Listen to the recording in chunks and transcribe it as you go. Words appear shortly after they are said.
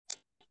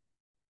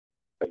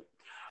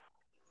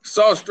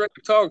Soss Straight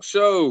Talk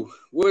Show.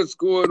 What's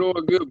going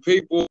on, good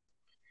people?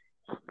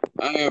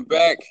 I am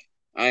back.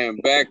 I am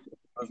back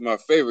with my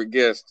favorite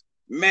guest,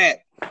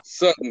 Matt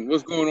Sutton.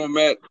 What's going on,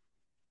 Matt?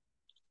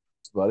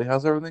 Buddy,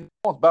 how's everything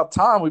going? It's about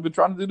time. We've been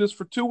trying to do this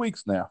for 2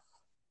 weeks now.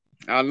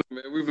 I know,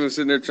 man. We've been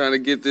sitting there trying to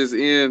get this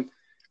in.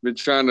 Been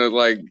trying to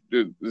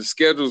the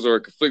schedules are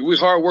conflict. We're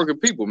hardworking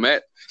people,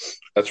 Matt.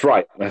 That's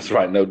right.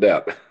 No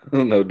doubt.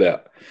 No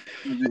doubt.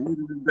 At the end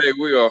of the day,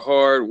 we are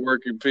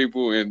hardworking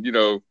people, and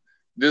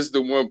this is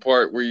the one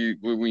part where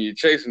when you're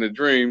chasing a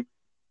dream,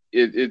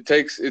 it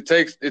takes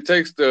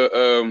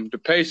the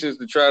patience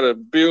to try to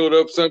build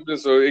up something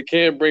so it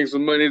can bring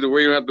some money to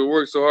where you don't have to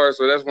work so hard.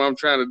 So that's what I'm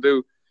trying to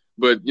do.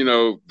 But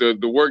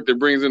the work that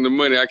brings in the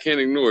money, I can't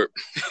ignore it.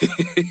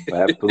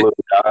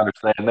 Absolutely, I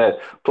understand that.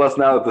 Plus,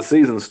 now that the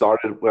season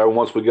started,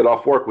 once we get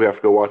off work, we have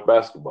to go watch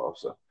basketball.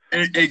 So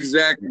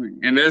exactly,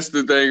 and that's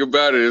the thing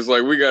about it. It's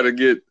like we got to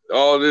get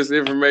all this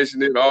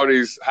information in, all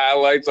these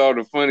highlights, all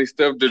the funny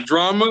stuff, the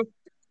drama.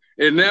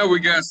 And now we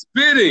got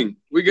spitting.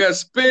 We got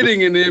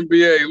spitting in the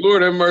NBA.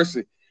 Lord have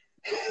mercy.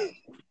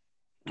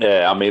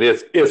 Yeah, I mean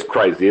it's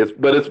crazy.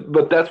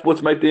 But that's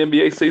what's made the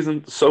NBA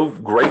season so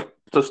great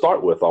to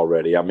start with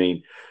already. I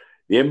mean,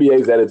 the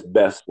NBA is at its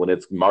best when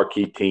its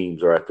marquee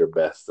teams are at their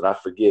best. And I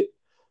forget,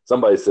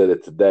 somebody said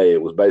it today.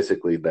 It was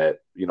basically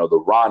that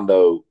the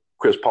Rondo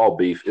Chris Paul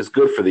beef is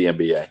good for the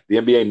NBA. The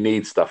NBA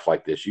needs stuff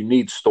like this. You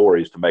need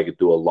stories to make it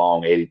through a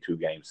long 82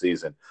 game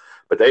season.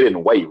 But they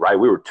didn't wait, right?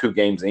 We were 2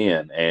 games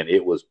in, and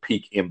it was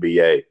peak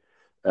NBA.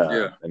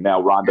 And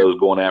now Rondo's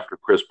going after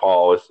Chris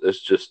Paul.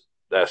 It's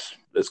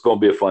going to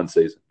be a fun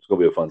season. It's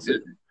going to be a fun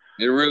season.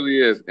 It really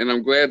is. And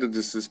I'm glad that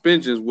the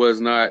suspensions was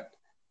not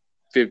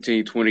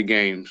 15, 20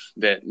 games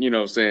that,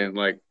 saying,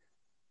 like,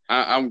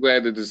 I'm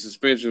glad that the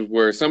suspensions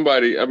were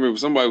somebody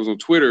was on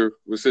Twitter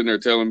was sitting there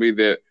telling me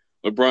that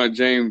LeBron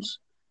James,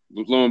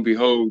 lo and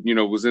behold,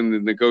 was in the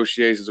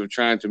negotiations of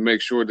trying to make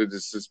sure that the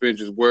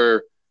suspensions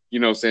were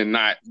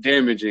not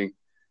damaging.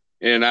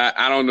 And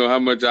I don't know how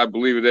much I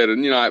believe in that.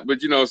 And, but,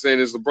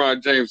 saying it's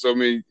LeBron James. So, I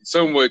mean,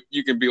 somewhat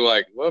you can be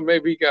like, well,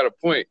 maybe he got a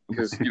point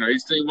because, he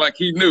seemed like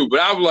he knew.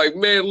 But I was like,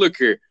 man, look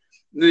here.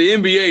 The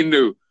NBA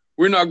knew.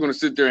 We're not going to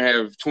sit there and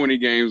have 20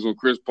 games on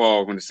Chris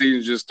Paul when the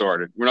season just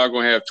started. We're not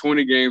going to have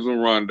 20 games on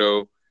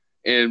Rondo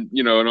and,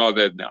 and all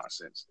that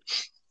nonsense.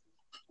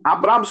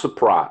 But I'm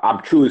surprised.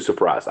 I'm truly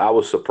surprised. I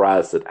was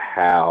surprised at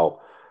how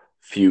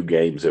few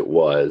games it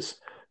was.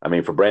 I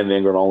mean, for Brandon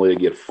Ingram only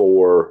to get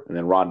 4, and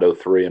then Rondo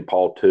 3 and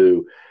Paul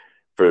 2,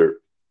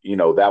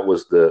 that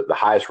was the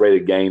highest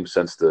rated game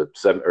since the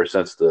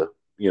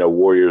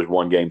Warriors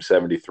won Game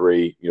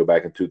 73,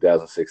 back in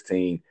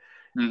 2016.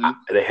 Mm-hmm.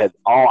 They had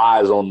all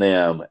eyes on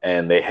them,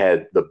 and they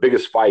had the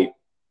biggest fight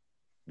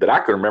that I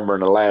can remember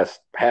in the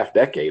last half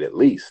decade at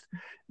least.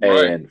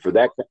 Right. And for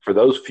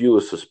those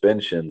fewest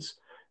suspensions,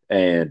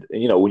 and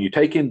when you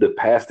take into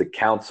past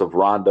accounts of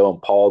Rondo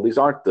and Paul, these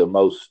aren't the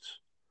most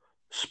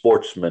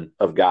sportsmen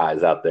of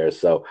guys out there.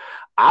 So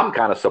I'm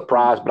kind of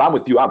surprised, but I'm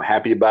with you. I'm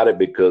happy about it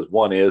because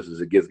one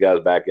is it gets guys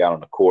back out on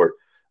the court,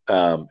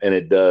 and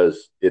it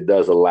does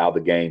allow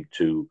the game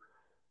to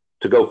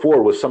go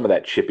forward with some of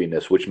that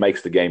chippiness, which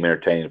makes the game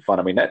entertaining and fun.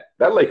 I mean, that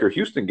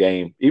Laker-Houston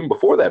game, even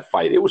before that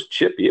fight, it was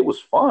chippy. It was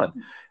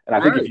fun. And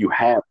I think if you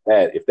have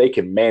that, if they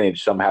can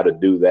manage somehow to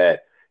do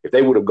that, if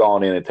they would have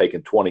gone in and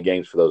taken 20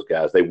 games for those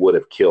guys, they would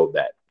have killed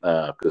that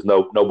because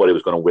nobody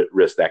was going to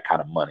risk that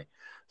kind of money.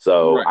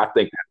 So I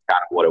think that's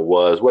kind of what it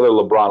was. Whether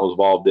LeBron was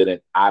involved in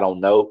it, I don't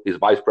know. He's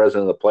vice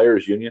president of the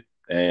Players Union,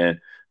 and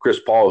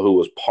Chris Paul, who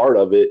was part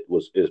of it,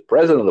 is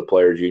president of the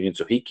Players Union,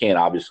 so he can't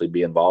obviously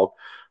be involved.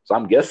 So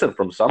I'm guessing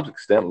from some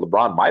extent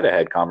LeBron might have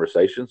had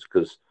conversations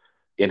because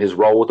in his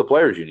role with the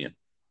Players Union,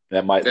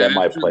 that might be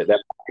why it's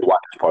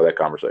part of that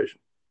conversation.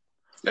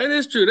 That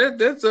is true. That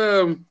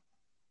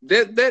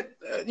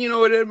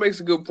makes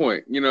a good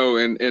point.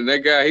 And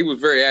that guy, he was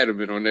very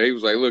adamant on that. He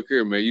was like, "Look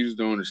here, man, you just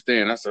don't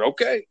understand." I said,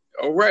 "Okay,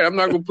 all right, I'm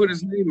not gonna put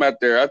his name out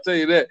there. I'll tell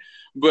you that."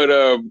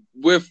 But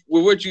with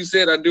what you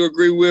said, I do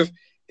agree with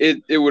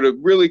it. It would have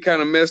really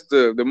kind of messed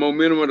the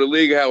momentum of the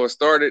league how it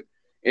started.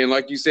 And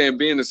like you saying,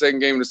 being the second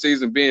game of the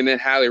season, being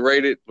that highly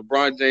rated,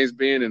 LeBron James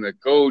being in a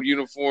gold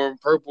uniform,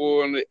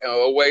 purple on the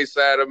away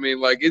side. I mean,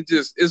 like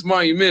it's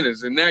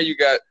monumentous. And now you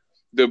got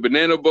the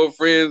Banana Boat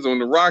friends on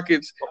the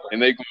Rockets,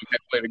 and they're going to have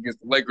played against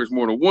the Lakers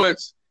more than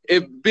once.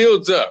 It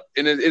builds up,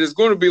 and it's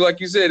going to be like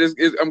you said.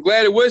 I'm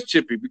glad it was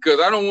chippy because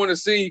I don't want to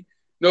see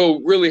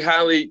no really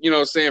highly,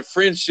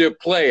 friendship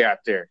play out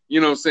there. You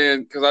know what I'm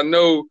saying? Because I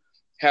know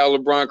how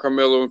LeBron,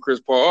 Carmelo, and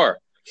Chris Paul are.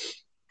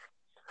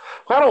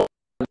 Well,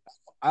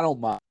 I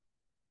don't mind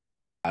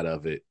out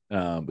of it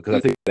because I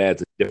think it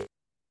adds a different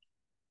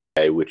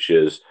way, which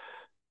is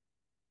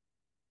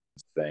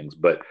things.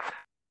 But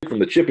from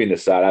the chippiness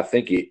side, I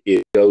think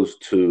it goes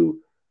to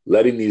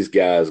letting these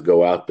guys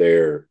go out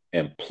there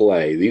and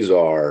play. These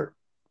are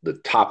the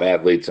top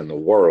athletes in the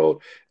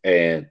world,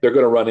 and they're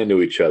going to run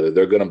into each other.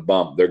 They're going to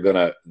bump. They're going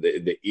to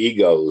the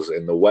egos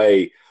and the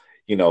way.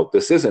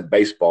 This isn't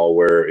baseball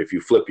where if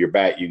you flip your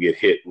bat, you get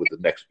hit with the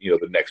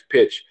next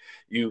pitch.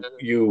 These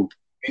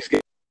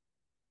guys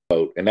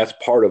and that's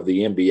part of the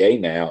NBA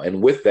now.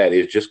 And with that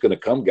is just going to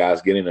come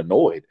guys getting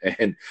annoyed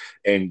and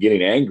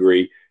getting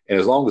angry. And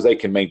as long as they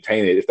can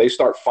maintain it, if they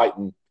start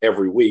fighting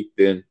every week,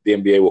 then the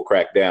NBA will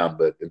crack down.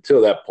 But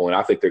until that point,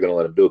 I think they're going to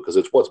let them do it because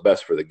it's what's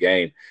best for the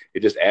game. It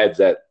just adds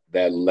that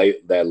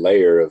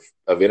layer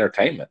of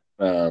entertainment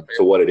to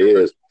what it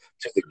is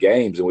to the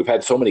games. And we've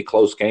had so many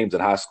close games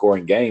and high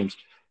scoring games.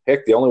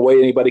 Heck, the only way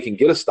anybody can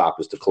get a stop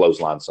is to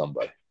clothesline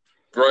somebody.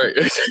 Right,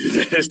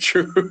 that's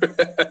true.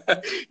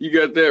 You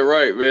got that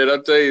right, man. I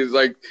tell you,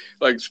 it's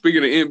like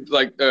speaking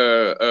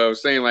of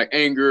saying like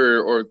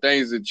anger or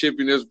things that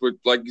chippiness, but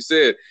like you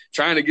said,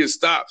 trying to get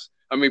stops.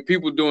 I mean,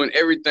 people doing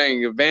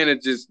everything,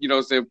 advantages, you know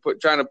what I'm saying,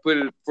 trying to put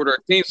it for their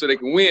team so they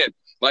can win.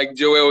 Like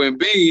Joel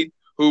Embiid,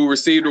 who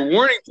received a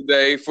warning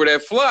today for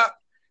that flop,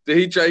 that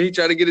he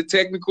tried to get a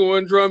technical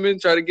on Drummond,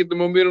 try to get the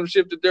momentum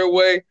shifted their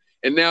way,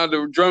 and now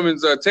the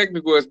Drummond's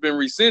technical has been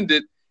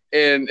rescinded.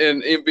 And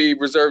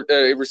Embiid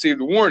received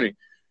a warning.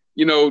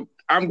 You know,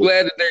 I'm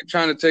glad that they're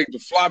trying to take the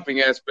flopping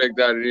aspect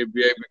out of the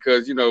NBA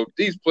because, you know,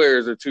 these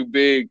players are too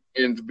big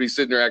and to be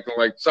sitting there acting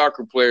like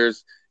soccer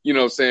players, you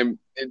know, saying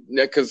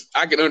because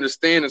I can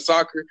understand in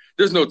soccer,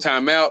 there's no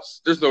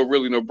timeouts, there's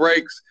really no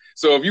breaks.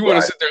 So if you want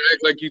to sit there and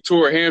act like you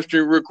tore a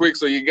hamstring real quick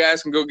so you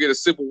guys can go get a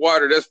sip of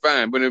water, that's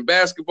fine. But in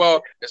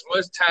basketball, as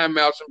much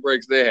timeouts and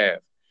breaks they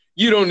have,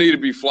 you don't need to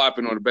be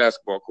flopping on the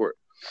basketball court.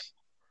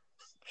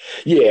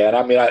 Yeah, and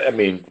I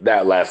mean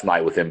that last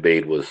night with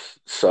Embiid was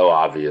so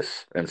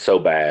obvious and so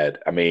bad.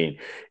 I mean,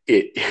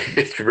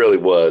 it really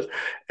was,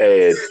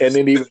 and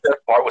then even that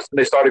part was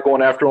when they started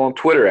going after him on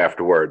Twitter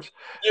afterwards.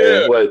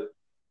 Yeah. And what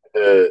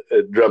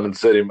Drummond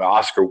said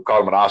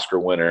called him an Oscar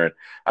winner. And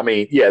I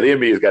mean, yeah, the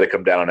NBA's got to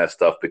come down on that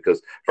stuff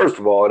because first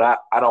of all, and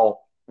I don't.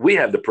 We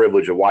have the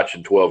privilege of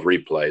watching 12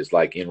 replays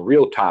like in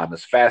real time,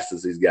 as fast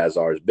as these guys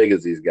are, as big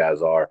as these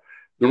guys are.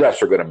 The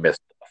refs are going to miss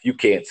stuff. You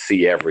can't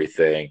see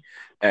everything.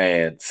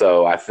 And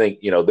so I think,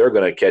 you know, they're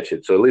going to catch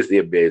it. So at least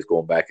the NBA is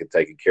going back and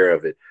taking care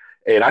of it.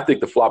 And I think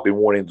the floppy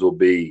warnings will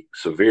be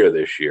severe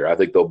this year. I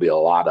think there'll be a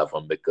lot of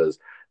them because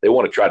they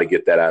want to try to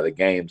get that out of the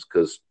games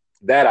because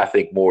that, I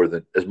think, more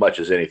than as much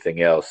as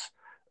anything else,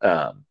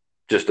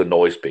 just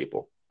annoys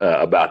people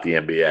about the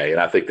NBA. And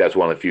I think that's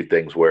one of the few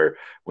things where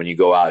when you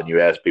go out and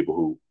you ask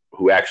people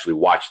who actually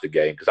watch the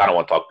game, because I don't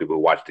want to talk to people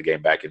who watched the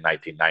game back in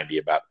 1990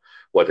 about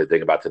what they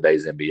think about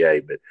today's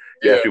NBA. But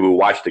yeah, people who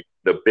watch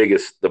the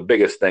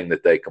biggest thing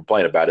that they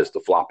complain about is the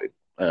flopping.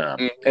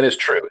 And it's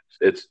true.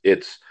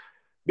 It's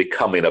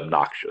becoming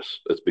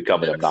obnoxious. It's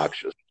becoming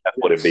obnoxious. That's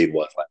what Embiid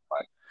was last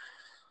night.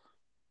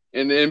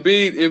 And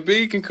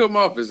Embiid can come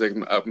off as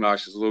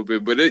obnoxious a little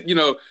bit, but you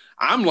know,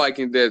 I'm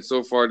liking that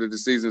so far that the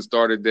season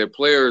started that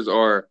players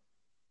are.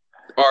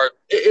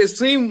 It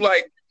seemed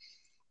like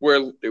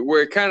where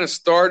it kind of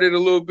started a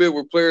little bit,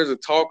 where players are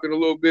talking a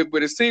little bit,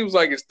 but it seems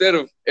like instead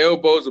of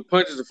elbows or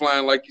punches are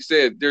flying, like you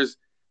said, there's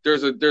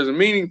a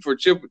meaning for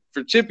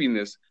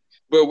chippiness,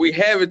 but we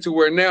have it to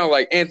where now,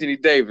 like Anthony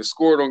Davis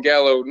scored on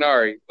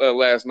Gallinari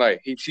last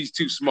night. He's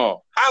too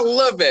small. I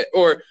love that.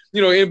 Or,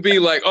 you know, Embiid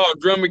like, oh,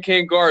 Drummond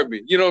can't guard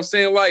me. You know what I'm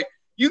saying? Like,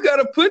 you got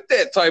to put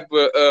that type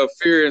of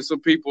fear in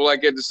some people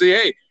like that to see,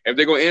 hey, if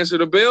they're going to answer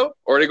the bell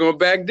or they're going to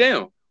back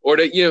down. Or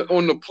that, you know,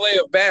 on the play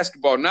of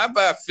basketball, not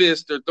by a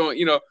fist or throwing,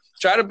 you know,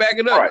 try to back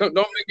it up. Right.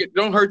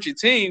 Don't hurt your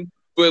team,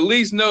 but at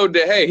least know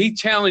that, hey, he's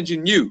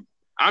challenging you.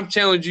 I'm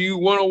challenging you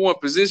one-on-one,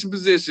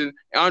 position.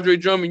 Andre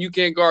Drummond, you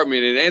can't guard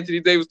me. And Anthony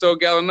Davis told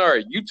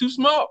Gallinari, you too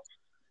small.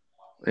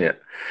 Yeah.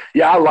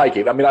 Yeah, I like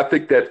it. I mean, I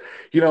think that,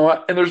 you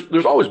know, and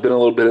there's always been a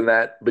little bit of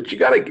that, but you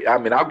got to, I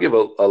mean, I'll give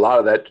a lot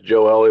of that to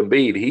Joel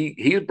Embiid.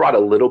 He's brought a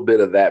little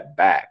bit of that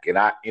back. And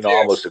I, you know,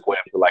 almost equate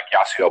him to like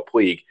Yasiel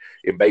Puig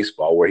in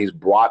baseball, where he's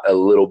brought a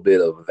little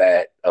bit of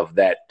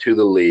that to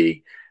the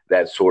league,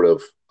 that sort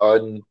of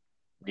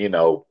you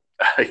know,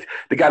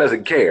 the guy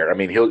doesn't care. I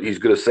mean, he's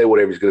going to say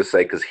whatever he's going to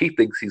say because he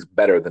thinks he's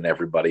better than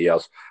everybody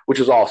else, which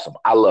is awesome.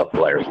 I love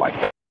players like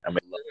that. I mean,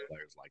 I love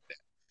players like that.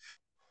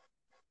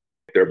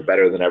 They're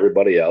better than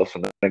everybody else,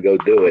 and they're going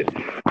to go do it.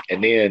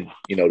 And then,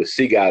 you know, to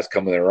see guys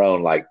come in their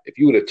own, like if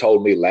you would have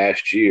told me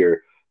last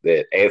year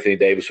that Anthony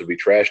Davis would be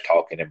trash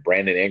talking and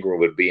Brandon Ingram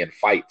would be in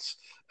fights,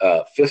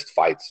 fist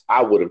fights,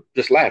 I would have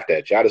just laughed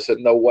at you. I'd have said,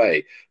 no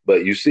way.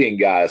 But you're seeing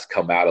guys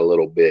come out a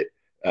little bit,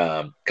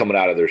 coming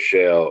out of their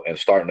shell and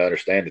starting to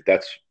understand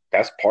that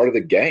that's part of the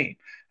game.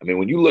 I mean,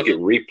 when you look at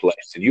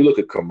replays and you look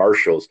at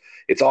commercials,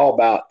 it's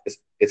about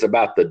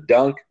the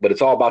dunk, but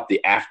it's all about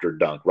the after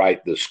dunk,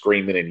 right? The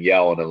screaming and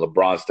yelling and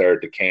LeBron staring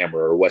at the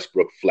camera or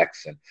Westbrook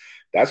flexing.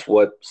 That's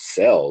what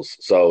sells.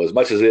 So as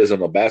much as it is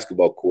on a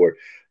basketball court,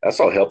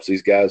 that's all helps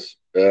these guys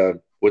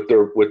with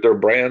their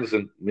brands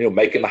and, you know,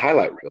 making the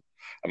highlight reel.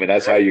 I mean,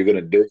 that's how you're going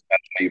to do it.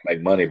 That's how you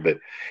make money. But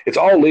it's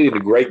all leading to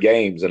great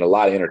games and a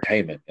lot of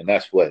entertainment, and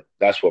that's what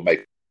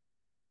makes.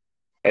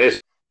 And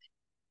it's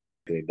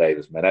Anthony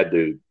Davis, man. That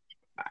dude.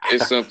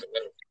 It's something.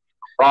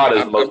 Rod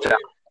is the most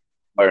talented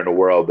player in the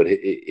world, but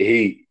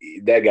he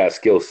that guy's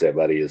skill set,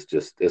 buddy, is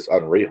just it's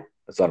unreal.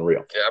 It's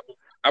unreal. Yeah,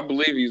 I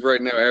believe he's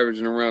right now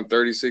averaging around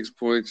 36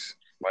 points,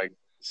 like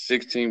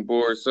 16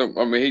 boards.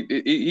 I mean,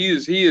 he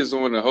is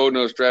on a whole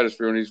nother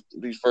stratosphere in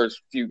these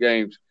first few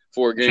games,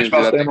 4 It's just games that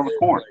about I staying think. on the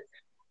court.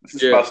 It's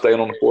just Yeah, about staying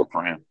on the court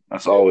for him.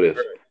 That's yeah, all it is.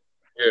 right.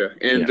 Yeah.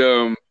 Yeah.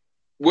 And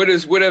what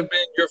have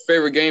been your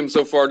favorite game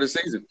so far this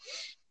season?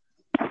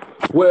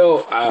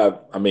 Well,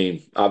 I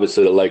mean,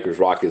 obviously the Lakers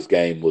Rockets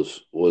game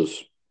was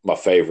my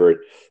favorite.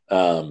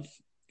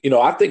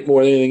 I think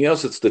more than anything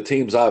else, it's the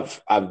teams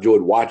I've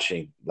enjoyed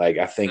watching. Like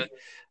I think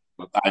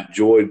I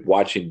enjoyed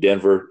watching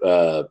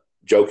Denver.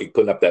 Jokic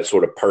putting up that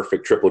sort of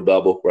perfect triple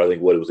double, where I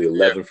think what it was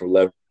 11 from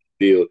 11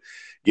 field.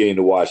 Getting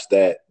to watch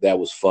that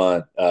was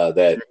fun.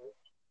 That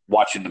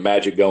watching the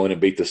Magic go in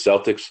and beat the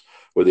Celtics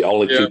were the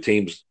only Yeah, two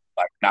teams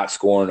like not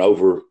scoring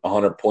over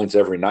 100 points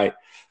every night.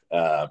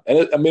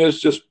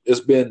 It's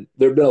been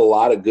there've been a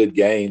lot of good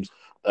games.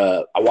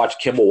 I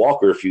watched Kemba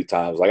Walker a few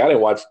times. Like I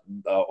didn't watch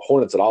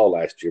Hornets at all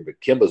last year, but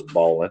Kemba's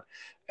balling,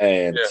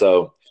 and yeah.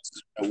 so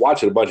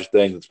watching a bunch of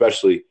things,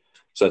 especially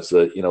since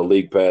the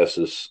league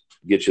passes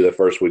get you the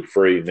first week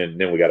free, and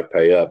then we got to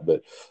pay up.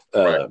 But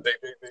Right.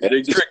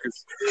 They trick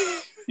us.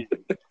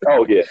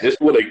 oh yeah, this is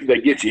what they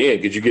get you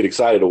in because you get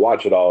excited to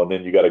watch it all, and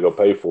then you got to go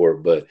pay for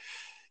it. But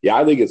yeah,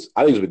 I think it's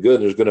been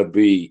good. There's going to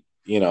be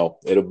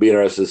it'll be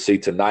interesting to see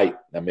tonight.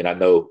 I mean, I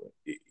know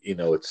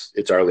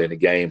it's early in the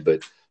game,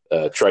 but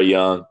Trae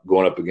Young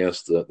going up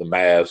against the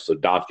Mavs, so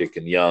Doncic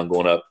and Young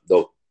going up.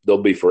 They'll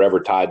be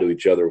forever tied to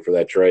each other for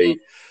that trade.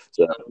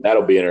 So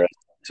that'll be interesting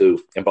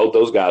too. And both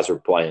those guys are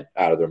playing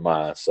out of their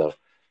minds. So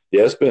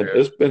yeah, it's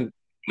been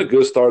a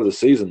good start of the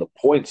season. The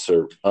points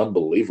are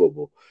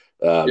unbelievable.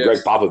 Greg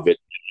Yes. Popovich,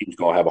 he was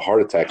going to have a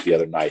heart attack the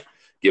other night,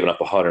 giving up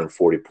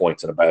 140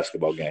 points in a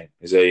basketball game.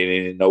 He said he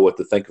didn't know what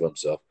to think of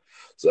himself.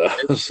 So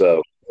I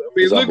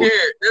mean, look here.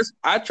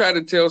 I tried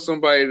to tell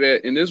somebody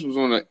that, and this was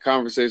on a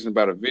conversation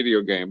about a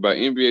video game, about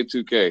NBA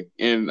 2K.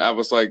 And I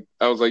was like,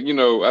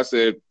 I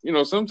said,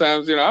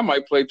 sometimes, I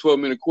might play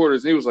 12-minute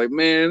quarters. And he was like,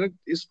 man,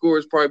 these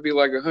scores probably be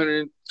like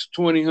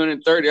 120,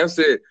 130. I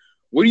said,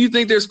 what do you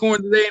think they're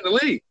scoring today in the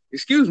league?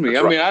 Excuse me.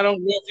 That's I mean, I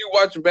don't know if you're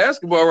watching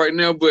basketball right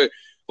now, but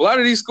a lot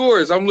of these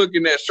scores, I'm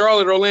looking at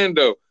Charlotte,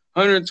 Orlando,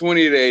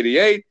 120 to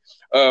 88.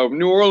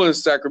 New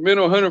Orleans,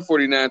 Sacramento,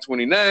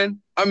 149-29.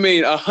 I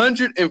mean,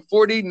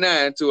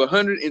 149 to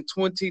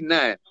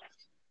 129.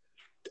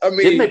 I mean,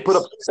 didn't they put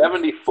up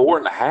 74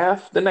 and a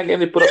half? Didn't that game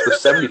they put up the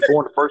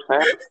 74 in the first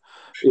half?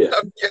 Yeah.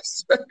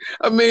 Yes.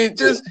 I mean,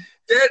 just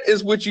that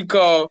is what you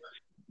call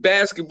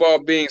basketball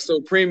being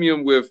so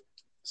premium with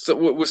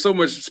so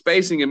much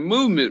spacing and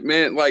movement,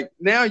 man. Like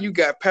now you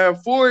got power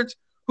forwards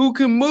who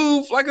can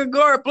move like a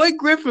guard. Blake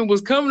Griffin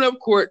was coming up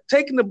court,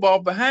 taking the ball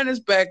behind his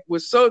back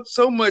with so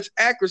much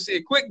accuracy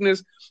and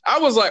quickness. I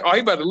was like, oh,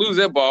 he about to lose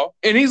that ball.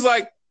 And he's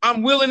like,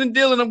 I'm willing and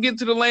dealing. I'm getting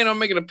to the lane. I'm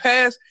making a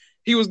pass.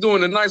 He was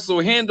doing a nice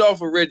little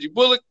handoff with Reggie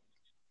Bullock.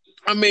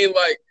 I mean,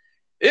 like,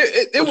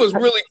 it was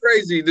really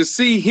crazy to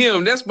see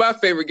him. That's my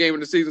favorite game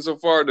of the season so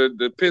far.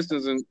 The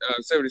Pistons and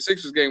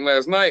 76ers game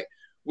last night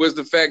was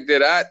the fact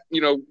that I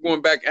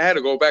had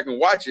to go back and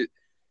watch it.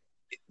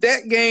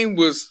 That game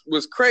was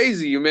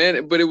crazy,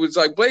 man. But it was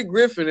like Blake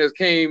Griffin has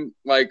came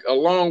like a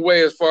long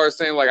way as far as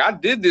saying, like, I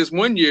did this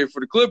one year for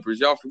the Clippers.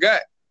 Y'all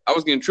forgot. I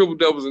was getting triple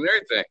doubles and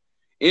everything.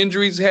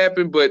 Injuries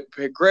happen, but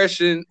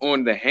progression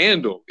on the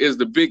handle is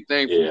the big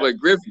thing for Blake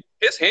Griffin.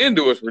 His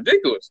handle is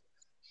ridiculous.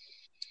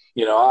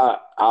 I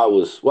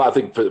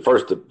think for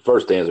the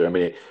first answer, I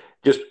mean,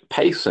 just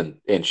pace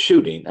and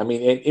shooting. I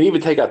mean, and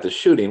even take out the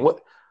shooting.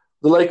 What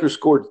the Lakers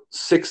scored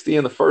 60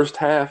 in the first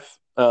half.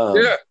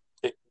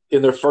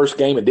 In their first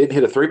game and didn't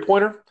hit a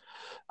 3-pointer.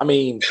 I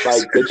mean,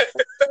 like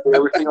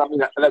everything. I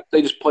mean,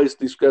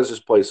 these guys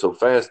just play so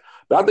fast.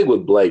 But I think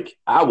with Blake,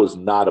 I was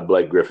not a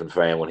Blake Griffin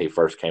fan when he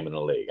first came in the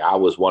league. I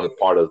was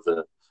part of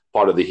the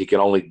he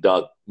can only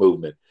dunk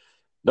movement.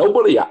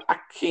 Nobody, I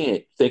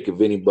can't think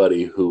of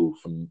anybody who,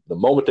 from the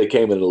moment they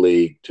came in the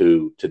league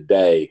to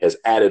today, has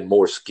added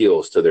more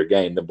skills to their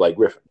game than Blake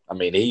Griffin. I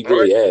mean, he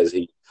really has.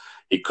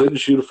 He couldn't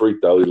shoot a free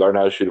throw. He learned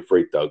how to shoot a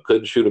free throw.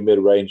 Couldn't shoot a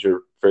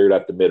mid-ranger, figured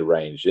out the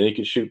mid-range. Then he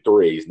could shoot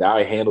threes. Now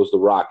he handles the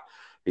rock.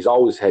 He's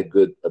always had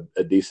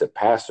a decent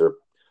passer.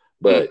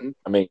 But,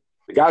 I mean,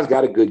 the guy's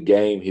got a good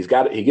game. He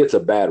gets a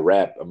bad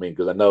rap. I mean,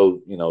 because I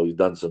know, he's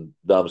done some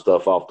dumb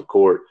stuff off the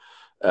court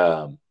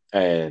and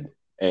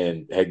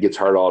gets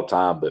hurt all the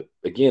time. But,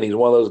 again, he's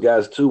one of those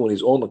guys, too, when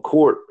he's on the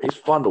court, he's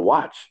fun to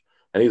watch.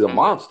 And he's a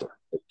monster.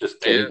 It's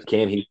just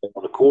can he stay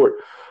on the court?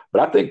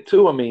 But I think,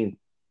 too, I mean,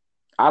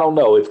 I don't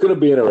know. It's going to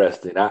be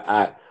interesting.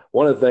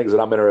 One of the things that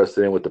I'm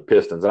interested in with the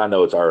Pistons, and I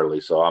know it's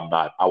early, so I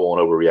won't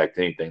overreact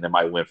to anything. They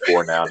might win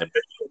 4 now and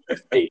then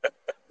 8.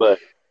 But,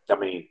 I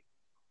mean,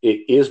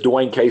 is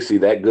Dwayne Casey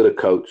that good a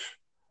coach?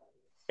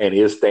 And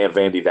is Stan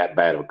Van that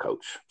bad of a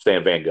coach?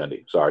 Stan Van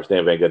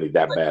Gundy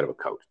that bad of a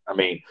coach? I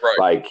mean,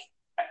 like,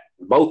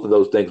 both of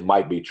those things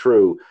might be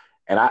true.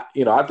 And I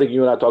think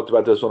you and I talked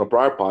about this on a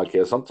prior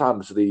podcast.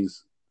 Sometimes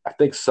I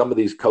think some of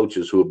these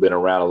coaches who have been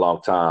around a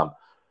long time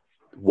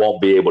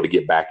won't be able to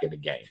get back in the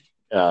game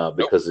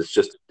because it's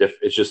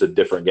just a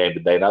different game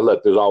today. Now,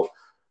 look,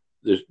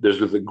 there's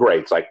the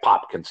greats like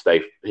Pop can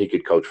stay. He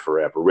could coach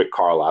forever. Rick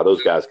Carlisle,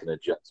 those guys can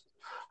adjust.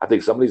 I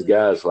think some of these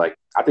guys, like,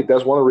 I think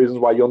that's one of the reasons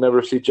why you'll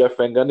never see Jeff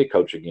Van Gundy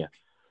coach again.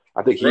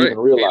 I think he Right. even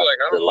realized He like,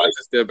 I don't want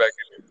to step back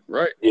in.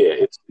 Right. yeah,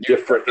 it's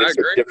different. I It's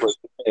a agree. different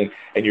thing,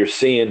 and you're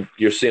seeing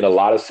a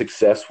lot of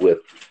success with,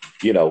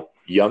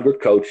 younger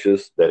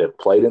coaches that have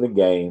played in the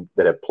game,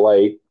 that have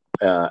played,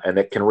 and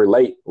that can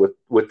relate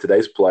with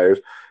today's players,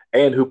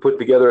 and who put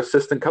together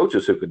assistant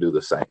coaches who can do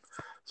the same.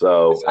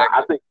 So Exactly.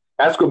 I think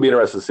that's going to be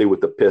interesting to see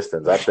with the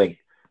Pistons. I think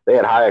they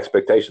had high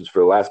expectations for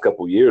the last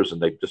couple of years,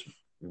 and they just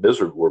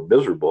were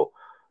miserable.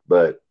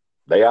 But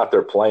they out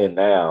there playing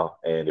now,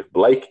 and if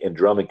Blake and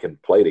Drummond can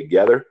play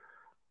together,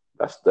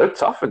 they're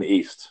tough in the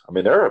East. I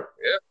mean,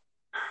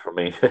 I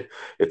mean,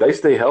 if they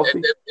stay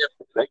healthy,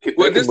 they can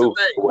move.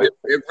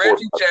 If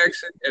Reggie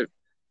Jackson,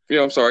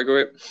 I'm sorry, go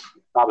ahead.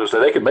 I was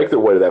saying they can make their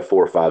way to that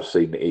 4 or 5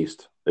 seed in the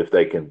East if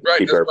they can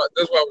keep that's what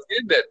I was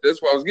getting at.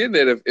 That's what I was getting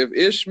at. If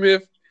Ish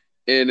Smith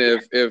and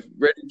if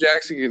Reggie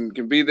Jackson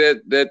can be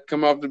that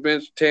come off the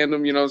bench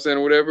tandem, you know what I'm saying,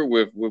 or whatever,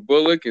 with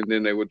Bullock, and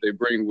then what they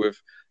bring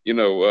with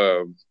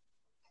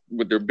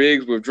with their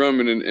bigs with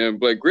Drummond and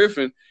Blake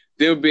Griffin,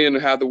 them being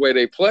how the way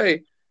they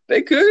play,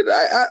 they could.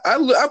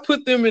 I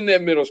put them in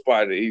that middle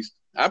spot of the East.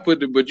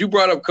 But you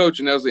brought up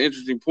coaching. That was an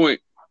interesting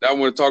point that I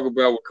want to talk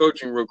about with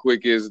coaching real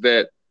quick. Is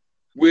that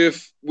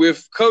with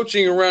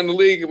coaching around the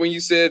league, when you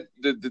said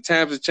the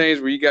times have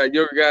changed, where you got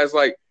younger guys,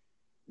 like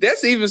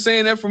that's even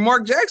saying that for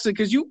Mark Jackson,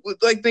 because you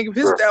like think of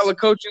his style of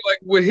coaching, like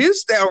with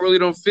his style really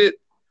don't fit.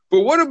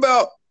 But what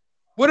about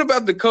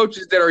the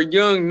coaches that are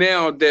young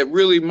now that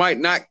really might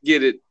not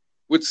get it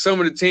with some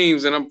of the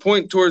teams? And I'm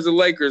pointing towards the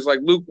Lakers, like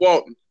Luke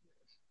Walton.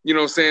 You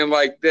know what I'm saying?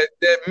 Like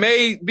that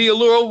may be a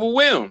little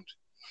overwhelmed.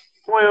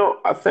 Well,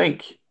 I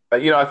think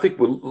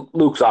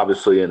Luke's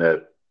obviously in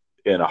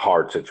a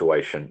hard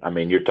situation. I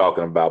mean, you're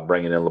talking about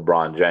bringing in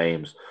LeBron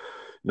James,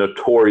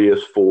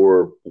 notorious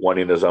for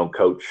wanting his own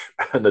coach,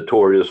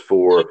 notorious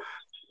for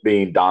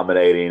being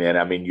dominating. And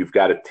I mean, you've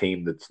got a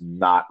team that's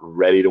not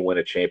ready to win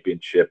a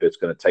championship. It's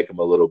going to take them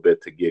a little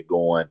bit to get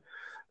going.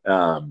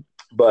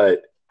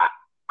 But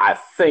I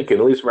think, and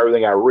at least from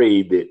everything I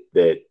read,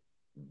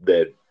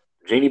 that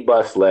Jeannie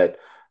Buss let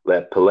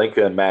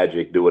Pelinka and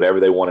Magic do whatever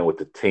they wanted with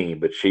the team,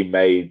 but she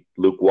made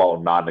Luke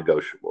Walton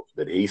non-negotiable,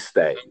 that he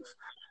stays.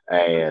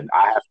 And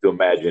I have to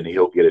imagine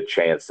he'll get a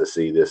chance to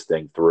see this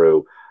thing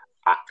through.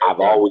 I've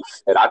always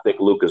said I think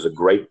Luke is a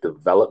great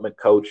development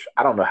coach.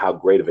 I don't know how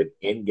great of an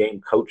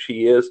in-game coach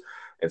he is,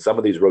 and some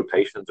of these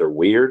rotations are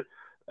weird.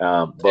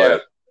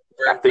 But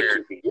I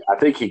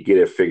think he'd get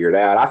it figured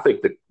out. I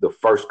think the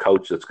first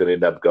coach that's going to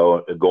end up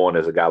going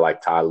is a guy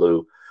like Ty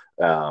Lue.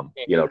 The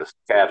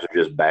Cavs are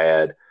just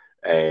bad,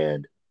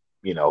 and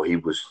he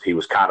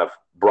was kind of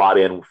brought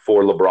in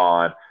for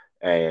LeBron,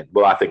 and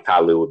I think Ty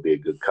Lue would be a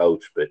good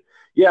coach. But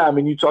yeah, I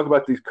mean, you talk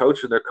about these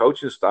coaches and their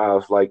coaching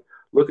styles. Like,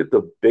 look at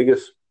the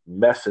biggest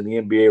mess in the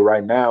NBA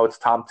right now. It's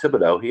Tom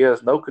Thibodeau. He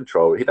has no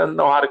control. He doesn't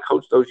know how to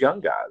coach those young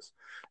guys,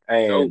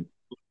 and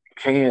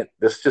can't.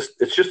 It's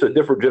just a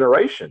different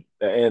generation,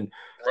 and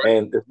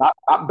it's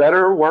not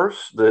better or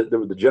worse.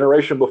 The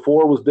generation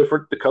before was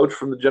different. The coach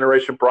from the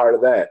generation prior to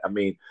that. I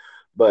mean,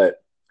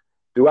 but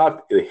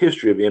throughout the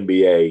history of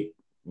NBA,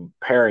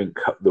 pairing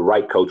the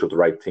right coach with the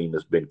right team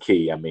has been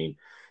key. I mean,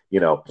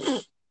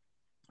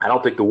 I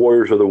don't think the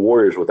Warriors are the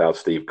Warriors without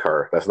Steve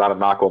Kerr. That's not a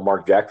knock on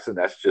Mark Jackson.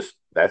 That's just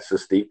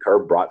Steve Kerr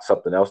brought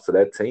something else to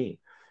that team.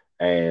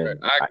 And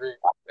I agree.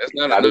 That's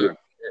not a knock.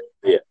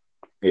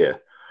 Yeah.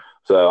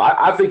 So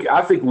I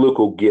think Luke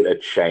will get a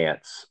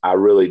chance. I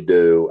really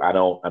do.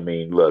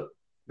 Look,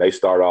 they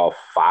start off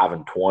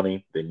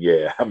 5-20, then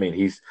yeah. I mean,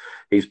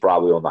 he's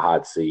probably on the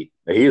hot seat.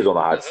 He is on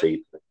the hot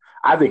seat.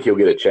 I think he'll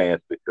get a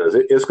chance because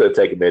it's going to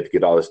take a minute to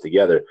get all this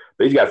together.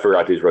 But he's got to figure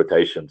out these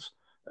rotations,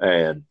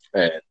 and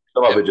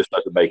some of it just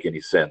doesn't make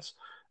any sense.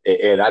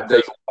 And I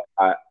think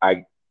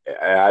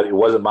it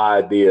wasn't my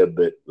idea,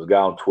 but it was a guy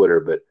on Twitter.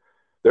 But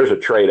there's a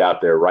trade out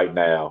there right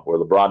now where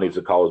LeBron needs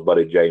to call his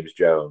buddy James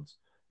Jones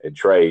and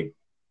trade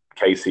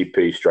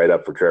KCP straight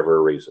up for Trevor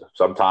Ariza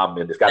sometime,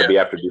 and it's got to be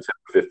after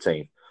December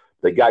 15th.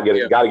 They got to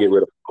get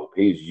rid of him.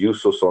 He's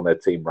useless on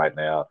that team right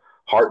now.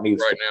 Hart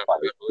needs to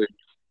play.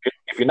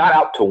 If you're not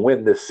out to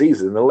win this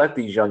season, then let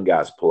these young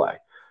guys play.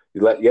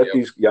 You let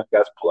these young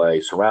guys play.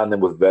 Surround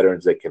them with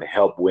veterans that can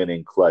help win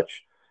in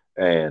clutch,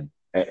 and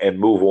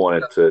move on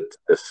into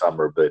this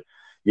summer. But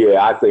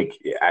yeah, I think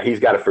he's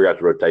got to figure out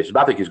the rotation.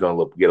 But I think he's going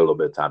to get a little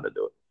bit of time to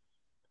do it.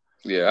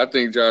 Yeah, I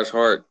think Josh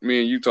Hart,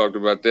 me and you talked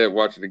about that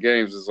watching the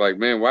games. It's like,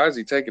 man, why is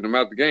he taking him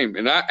out the game?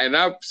 And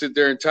I sit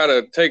there and try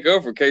to take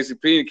up for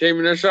KCP, and came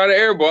in there and shot an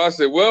air ball. I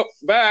said, well,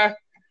 bye.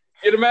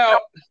 Get him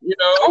out.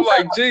 I'm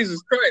like,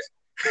 Jesus Christ.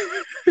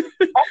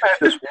 I've had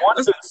this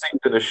one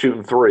season of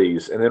shooting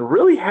threes, and then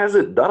really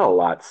hasn't done a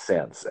lot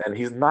since. And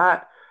he's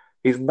not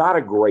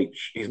a great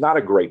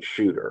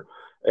shooter.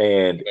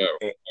 And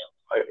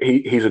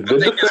he's a good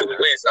defender.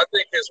 I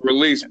think his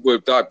release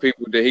would thought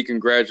people that he can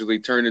gradually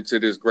turn into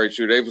this great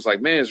shooter. They was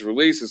like, man, his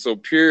release is so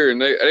pure.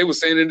 And they were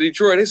saying in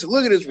Detroit, they said,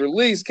 look at his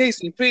release,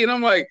 KCP. And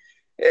I'm like,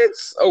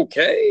 it's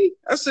okay.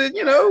 I said,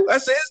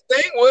 his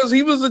thing was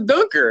he was a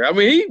dunker. I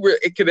mean,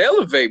 it could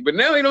elevate, but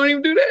now he don't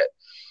even do that.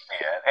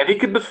 Yeah, and he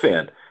can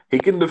defend. He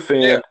can Yeah,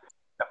 defend,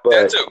 that but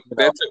too.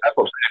 That too. that's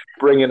what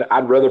I'm saying.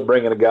 I'd rather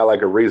bring in a guy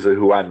like Ariza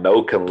who I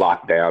know can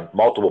lock down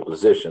multiple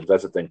positions.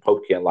 That's the thing.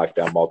 Pope can't lock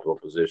down multiple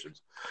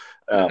positions.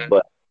 Mm-hmm.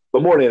 But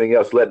more than anything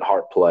else, letting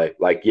Hart play.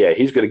 Like, yeah,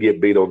 he's going to get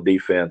beat on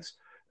defense,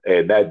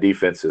 and that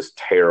defense is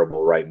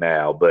terrible right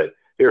now. But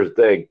here's the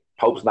thing: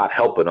 Pope's not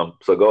helping them,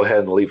 so go ahead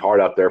and leave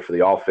Hart out there for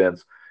the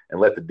offense, and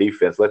let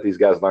these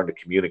guys learn to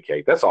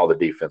communicate. That's all the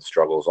defense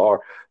struggles are.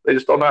 They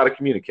just don't know how to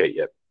communicate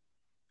yet.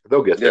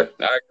 They'll get Yeah,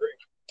 there.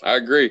 I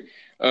agree.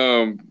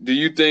 Do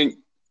you think?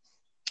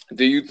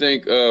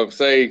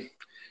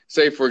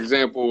 Say for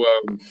example,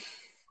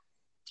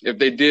 if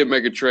they did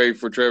make a trade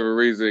for Trevor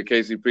Ariza at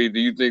KCP, do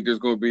you think there's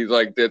going to be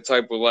like that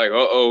type of like,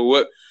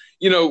 what?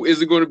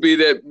 Is it going to be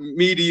that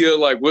media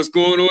like what's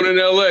going on in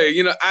LA?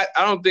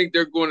 I don't think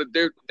they're going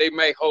to. They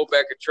may hold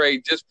back a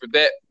trade just for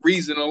that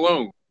reason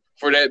alone.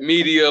 For that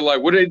media,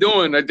 like what are they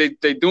doing? Like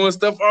they doing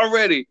stuff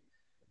already.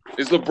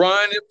 Is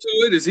LeBron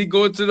into it? Is he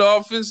going to the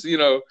office?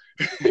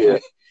 Yeah.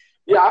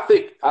 Yeah,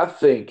 I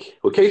think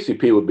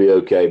KCP would be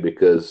okay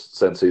because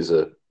since he's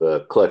a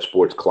Clutch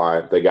Sports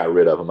client, they got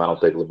rid of him. I don't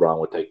think LeBron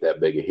would take that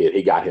big a hit.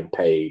 He got him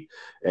paid,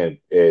 and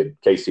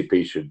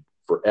KCP should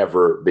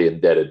forever be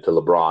indebted to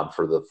LeBron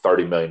for the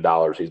 $30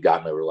 million he's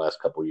gotten over the last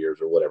couple of years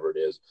or whatever it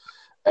is.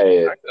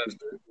 And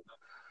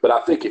but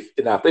I think if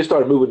they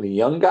started moving the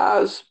young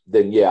guys,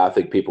 then yeah, I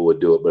think people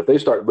would do it. But if they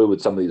start moving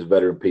some of these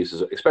veteran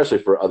pieces, especially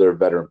for other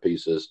veteran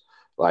pieces,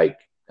 like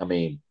I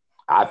mean,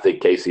 I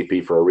think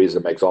KCP for a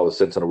reason makes all the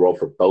sense in the world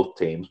for both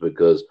teams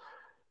because,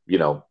 you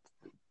know,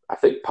 I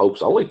think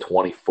Pope's only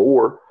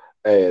 24,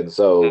 and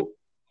so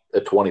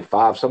at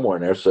 25 somewhere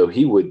in there, so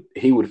he would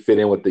fit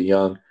in with the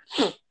young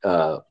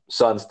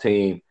Suns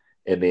team,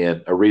 and then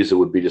Ariza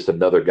would be just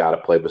another guy to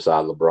play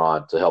beside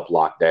LeBron to help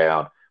lock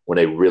down when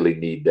they really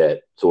need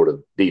that sort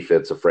of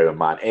defensive frame of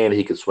mind, and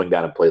he can swing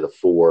down and play the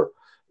four.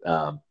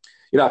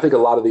 I think a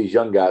lot of these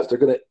young guys,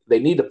 they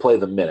need to play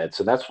the minutes,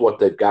 and that's what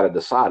they've got to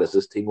decide. Is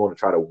this team going to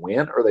try to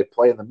win, or are they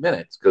playing the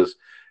minutes? Because,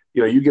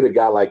 you get a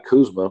guy like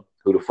Kuzma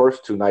who the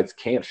first two nights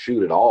can't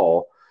shoot at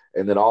all,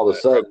 and then all of a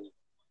sudden,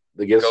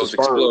 against the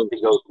Spurs,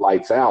 he goes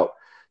lights out.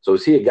 So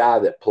is he a guy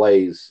that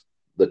plays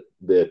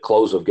the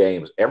close of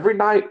games every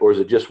night, or is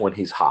it just when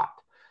he's hot?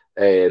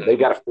 And they've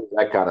got to figure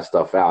that kind of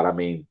stuff out. I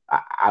mean,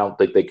 I don't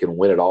think they can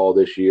win it all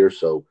this year,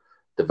 so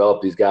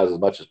develop these guys as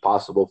much as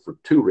possible for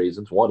two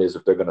reasons. One is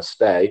if they're going to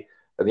stay,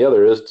 and the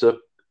other is to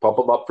pump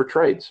them up for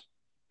trades.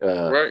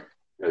 Right.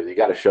 You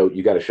got to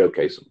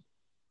showcase them.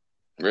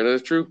 Right,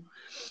 that's true.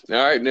 All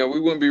right, now we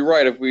wouldn't be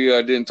right if we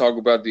didn't talk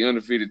about the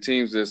undefeated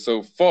teams that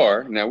so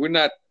far. Now we're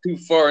not too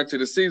far into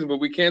the season, but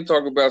we can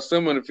talk about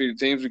some undefeated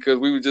teams because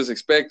we were just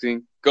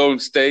expecting Golden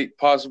State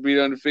possibly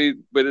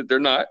undefeated, but they're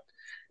not,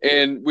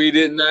 and we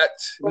did not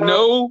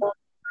know.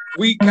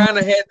 We kind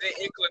of had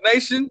the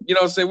inclination,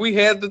 we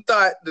had the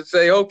thought to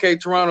say, okay,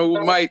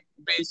 Toronto might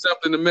be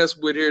something to mess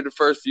with here the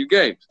first few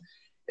games.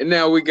 And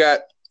now we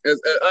got,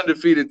 as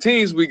undefeated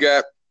teams, we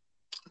got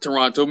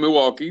Toronto,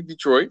 Milwaukee,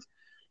 Detroit,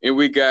 and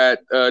we got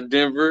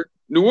Denver,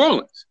 New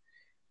Orleans.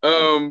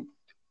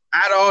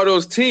 Out of all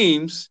those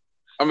teams,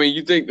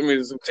 you think,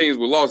 some teams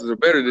with losses are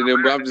better than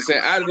them, but I'm just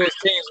saying, out of those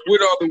teams,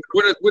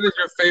 what is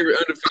your favorite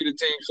undefeated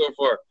team so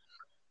far?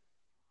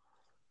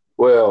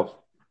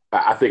 Well,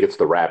 I think it's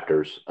the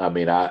Raptors.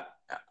 I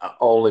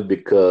only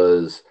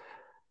because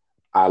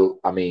I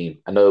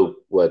know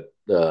what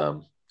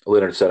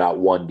Leonard set out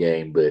one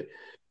game, but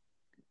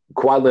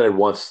Kawhi Leonard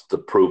wants to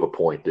prove a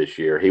point this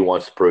year. He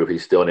wants to prove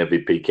he's still an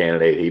MVP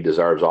candidate. He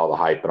deserves all the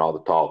hype and all the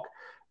talk,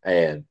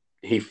 and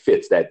he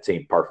fits that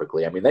team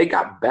perfectly. They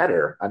got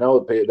better. I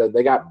know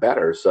they got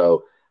better,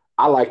 so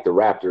I like the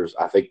Raptors.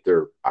 I think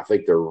they're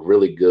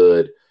really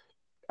good.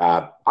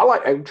 And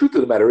truth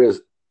of the matter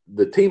is,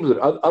 the teams that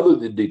other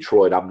than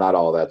Detroit, I'm not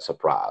all that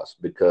surprised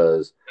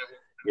because,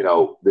 when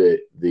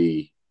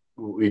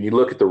you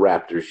look at the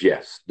Raptors,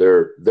 yes,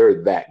 they're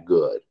that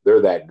good.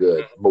 They're that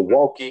good.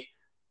 Milwaukee,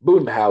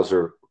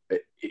 Budenholzer,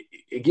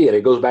 again,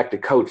 it goes back to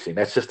coaching.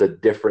 That's just a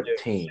different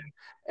team.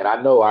 And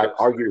I know I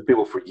argued with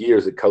people for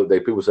years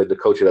that people say the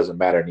coaching doesn't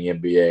matter in the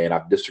NBA, and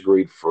I've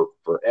disagreed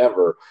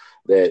forever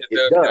that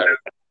it does.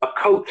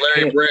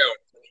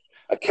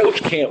 A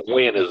coach can't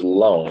win as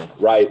alone,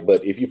 right?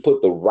 But if you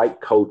put the right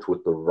coach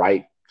with the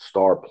right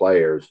star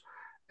players,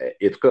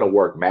 it's going to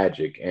work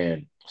magic.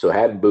 And so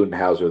having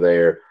Budenholzer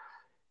there,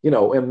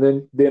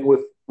 and then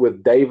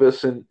with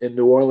Davis in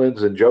New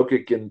Orleans and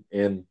Jokic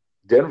in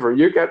Denver,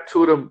 you got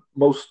two of the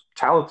most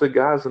talented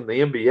guys in the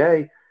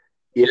NBA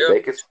if they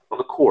can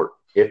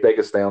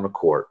stay on the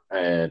court.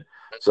 And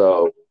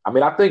so,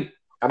 I think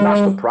I'm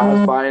not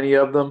surprised by any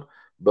of them,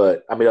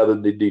 but other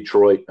than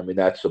Detroit,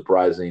 that's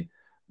surprising.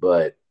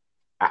 But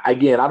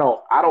again, I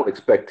don't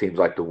expect teams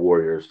like the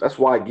Warriors. That's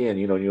why, again,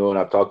 you and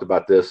I've talked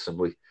about this,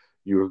 and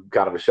you were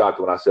kind of shocked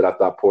when I said I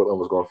thought Portland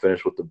was going to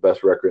finish with the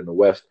best record in the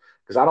West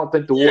because I don't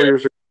think the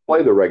Warriors are going to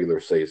play the regular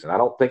season. I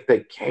don't think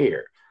they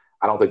care.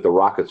 I don't think the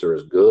Rockets are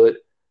as good.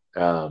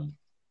 But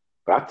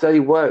I tell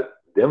you what,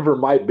 Denver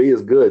might be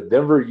as good.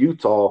 Denver,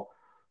 Utah,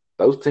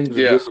 those teams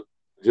are Yeah,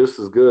 just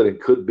as good and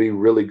could be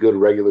really good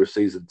regular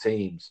season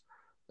teams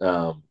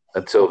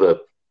until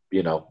the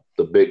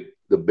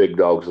big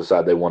dogs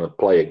decide they want to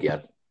play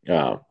again.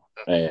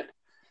 And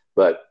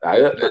but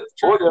that's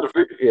true.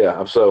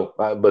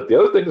 but the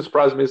other thing that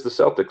surprised me is the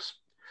Celtics.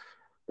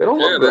 They don't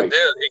Yeah, look great.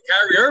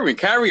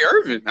 Kyrie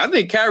Irving. I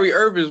think Kyrie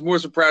Irving is more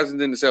surprising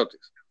than the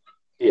Celtics.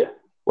 Yeah.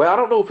 Well, I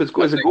don't know if it's I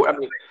good. Is it think. Gordon? I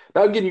mean,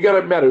 now again, you got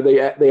to remember they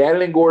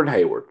added in Gordon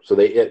Hayward, so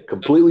it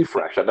completely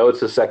fresh. I know it's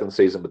his second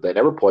season, but they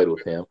never played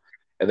with him,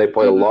 and they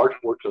played a Mm-hmm, large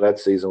portion of that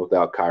season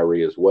without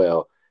Kyrie as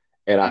well.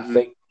 And I mm-hmm.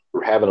 think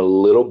we're having a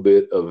little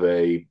bit of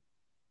a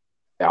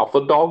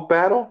alpha dog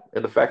battle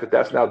in the fact that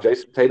that's now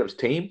Jason Tatum's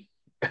team.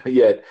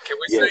 yet,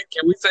 yet,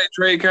 Can we say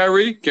trade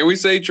Kyrie? Can we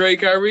say trade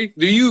Kyrie?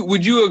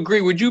 Would you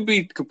agree? Would you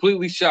be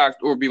completely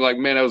shocked or be like,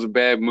 man, that was a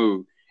bad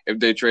move if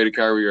they traded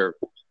Kyrie Irving?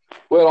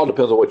 well, it all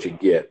depends on what you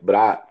get, but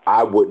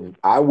I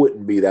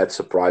wouldn't be that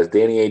surprised.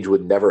 Danny Ainge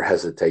would never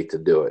hesitate to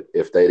do it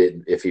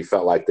if he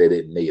felt like they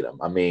didn't need him.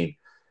 I mean,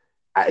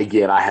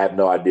 I have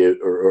no idea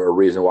or a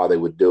reason why they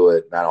would do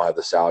it. And I don't have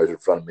the salaries in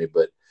front of me,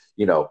 but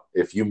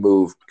if you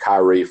moved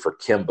Kyrie for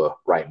Kimba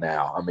right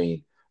now, I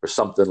mean, or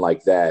something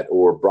like that,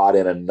 or brought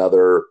in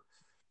another.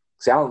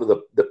 See, I don't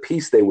know the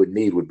piece they would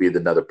need would be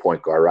another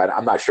point guard, right?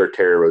 I'm not sure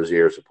Terry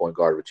Rozier is a point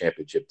guard of a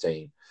championship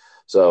team,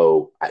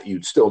 so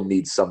you'd still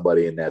need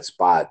somebody in that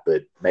spot.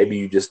 But maybe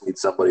you just need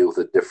somebody with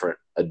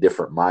a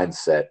different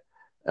mindset.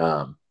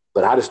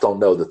 But I just don't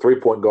know the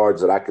 3-point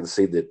guards that I can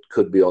see that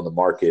could be on the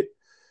market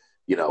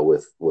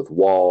with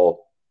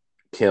Wall,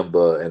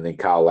 Kimba, and then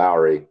Kyle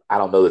Lowry. I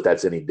don't know that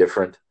that's any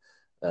different.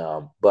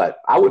 But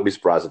I wouldn't be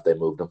surprised if they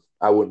moved him.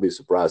 I wouldn't be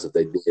surprised if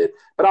they did.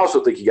 But I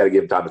also think you got to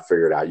give him time to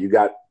figure it out. You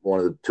got one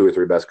of the 2 or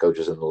 3 best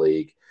coaches in the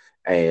league,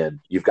 and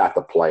you've got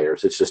the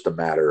players. It's just a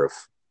matter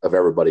of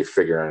everybody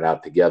figuring it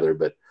out together.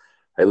 But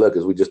hey, look,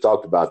 as we just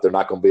talked about, they're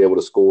not going to be able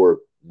to score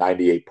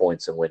 98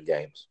 points and win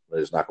games.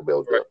 They're just not going to be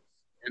able to do it.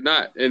 You're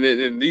not.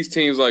 And these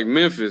teams like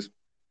Memphis,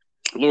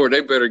 Lord,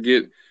 they better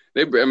get.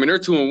 I mean, they're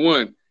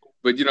 2-1,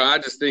 but I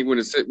just think when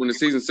the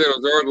season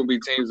settles, there are going to be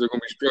teams that are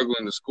going to be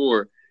struggling to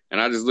score. And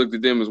I just looked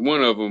at them as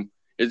one of them.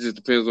 It just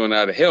depends on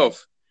how the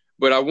health.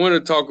 But I want to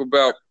talk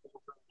about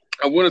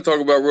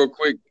real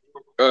quick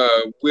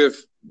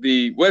with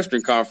the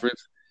Western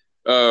Conference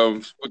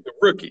with the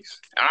rookies.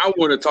 I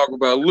want to talk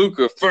about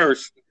Luka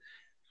first.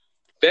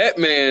 That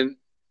man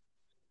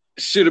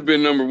should have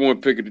been number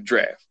 1 pick of the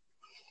draft.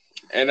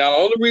 And the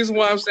only reason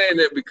why I'm saying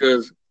that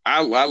because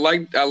I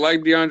like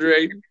DeAndre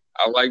Ayton,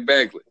 I like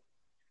Bagley,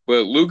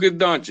 but Luka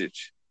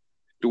Doncic.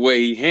 The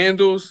way he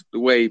handles, the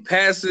way he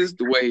passes,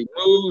 the way he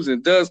moves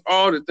and does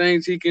all the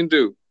things he can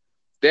do.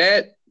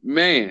 That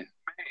man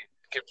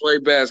can play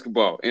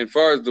basketball. And as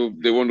far as on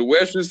the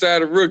Western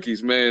side of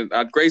rookies, man,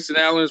 Grayson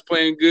Allen is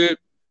playing good.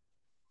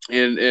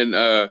 And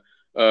I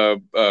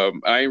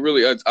ain't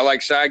really I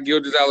like Shai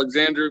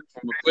Gilgeous-Alexander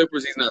from the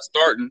Clippers. He's not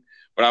starting,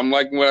 but I'm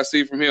liking what I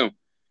see from him.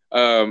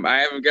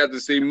 I haven't got to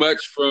see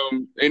much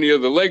from any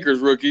of the Lakers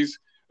rookies.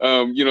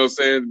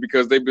 Saying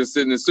because they've been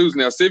sitting in suits.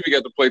 Now, Sivy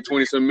got to play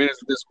 20-some minutes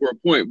to score a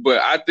point.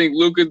 But I think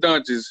Luka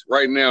Doncic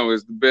right now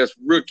is the best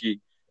rookie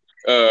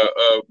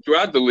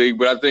throughout the league,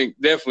 but I think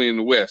definitely in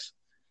the West.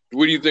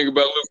 What do you think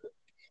about Luka?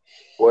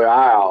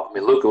 Well, I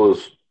mean, Luka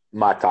was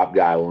my top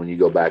guy when you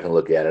go back and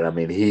look at it. I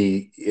mean,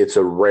 it's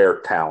a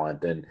rare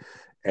talent.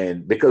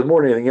 And because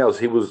more than anything else,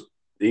 he was,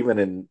 even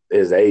in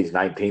his age,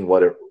 19,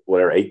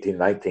 whatever 18,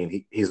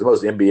 19, he's the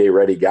most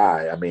NBA-ready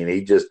guy. I mean,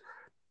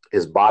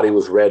 his body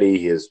was ready,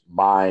 his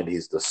mind.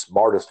 He's the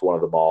smartest one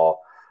of them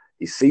all.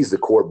 He sees the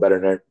court better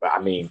than.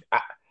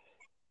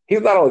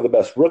 He's not only the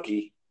best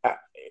rookie,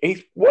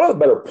 he's one of the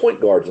better point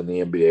guards in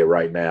the NBA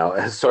right now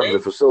in terms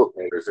of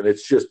facilitators. And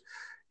it's just,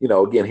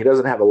 again, he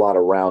doesn't have a lot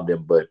around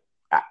him, but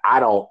I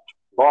don't.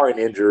 Barring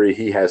injury,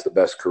 he has the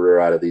best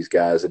career out of these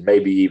guys, and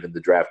maybe even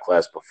the draft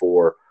class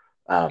before.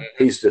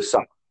 He's just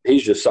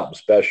something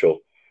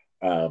special.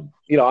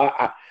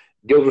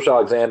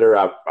 Gilgeous-Alexander,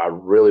 I've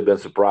really been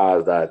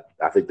surprised. I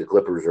think the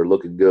Clippers are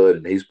looking good,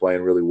 and he's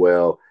playing really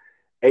well.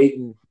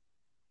 Ayton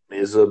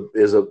is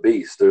a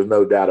beast. There's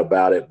no doubt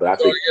about it. But I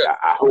think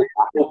I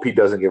hope he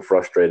doesn't get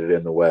frustrated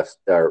in the West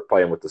or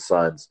playing with the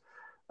Suns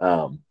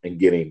and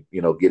getting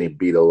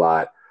beat a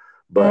lot.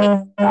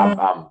 But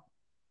I'm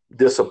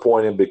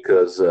disappointed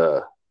because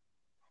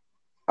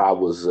I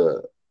was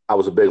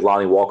a big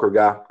Lonnie Walker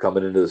guy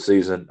coming into the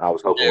season. I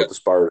was hoping with the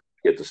Spurs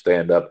to get to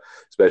stand up,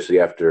 especially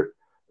after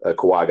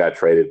Kawhi got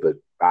traded. But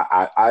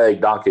I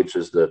think Doncic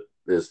is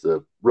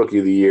the rookie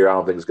of the year. I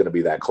don't think it's going to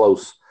be that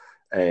close,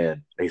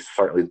 and he's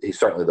certainly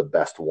the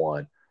best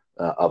one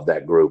of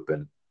that group.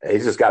 And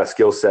he's just got a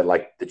skill set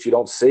like that you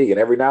don't see. And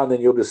every now and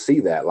then you'll just see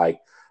that. Like,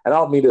 and I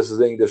don't mean this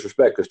as any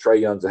disrespect because Trae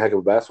Young's a heck of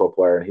a basketball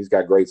player and he's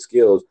got great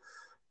skills.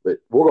 But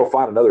we're going to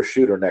find another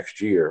shooter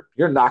next year.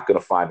 You're not going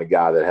to find a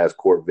guy that has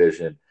court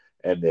vision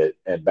and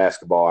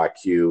basketball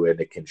IQ and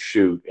that can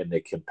shoot and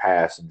that can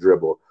pass and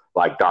dribble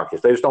like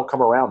Doncic. They just don't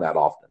come around that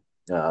often.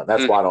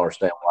 That's why I don't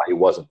understand why he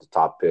wasn't the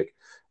top pick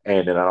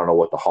And then I don't know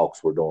what the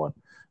Hawks were doing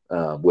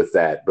with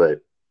that.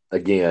 But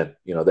again,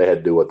 they had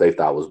to do what they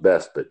thought was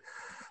best. But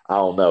I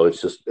don't know.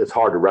 It's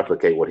hard to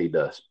replicate what he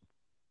does.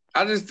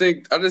 I just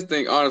think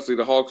honestly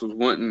the Hawks was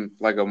wanting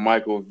like a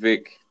Michael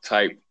Vick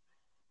type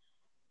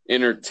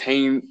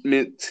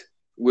entertainment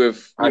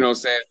with, what I'm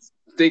saying,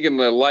 thinking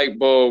the light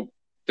bulb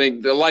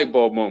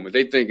moment.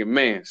 They thinking,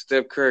 man,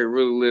 Steph Curry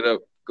really lit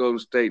up Golden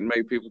State and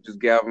made people just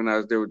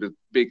galvanize there with the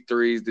big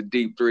threes, the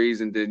deep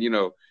threes, and then,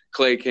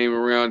 Clay came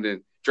around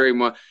and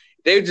Draymond.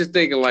 They were just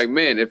thinking like,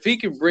 man, if he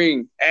can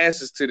bring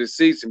asses to the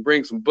seats and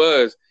bring some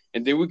buzz,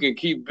 and then we can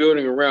keep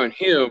building around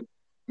him,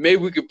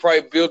 maybe we could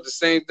probably build the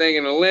same thing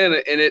in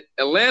Atlanta. And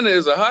Atlanta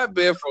is a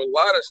hotbed for a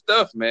lot of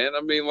stuff, man.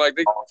 I mean, like,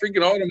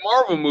 freaking all the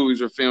Marvel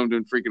movies are filmed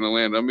in freaking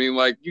Atlanta. I mean,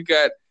 like, you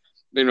got,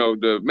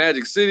 the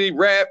Magic City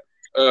rap.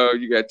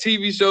 You got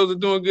TV shows that are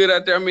doing good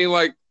out there. I mean,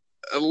 like,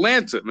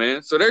 Atlanta,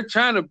 man. So they're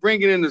trying to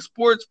bring it into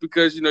sports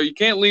because, you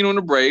can't lean on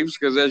the Braves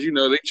because, as you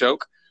know, they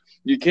choke.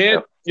 You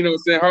can't,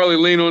 hardly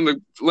lean on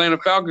the Atlanta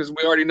Falcons.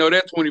 We already know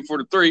that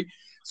 24-3.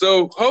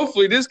 So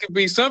hopefully this could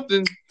be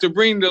something to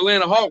bring the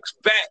Atlanta Hawks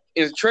back.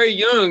 And Trae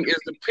Young is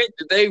the pick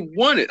that they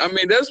wanted. I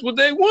mean, that's what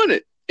they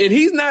wanted. And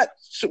he's not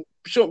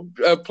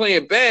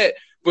playing bad,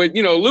 but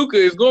Luka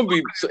is going to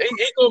be.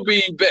 He's going to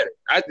be better.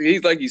 I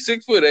think he's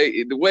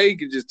 6'8". The way he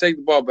can just take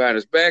the ball behind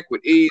his back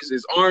with ease.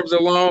 His arms are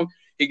long.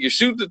 He can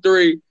shoot the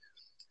three.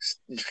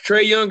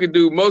 Trae Young can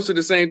do most of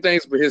the same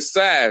things, but his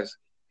size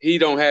he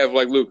don't have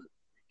like Luka.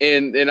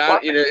 And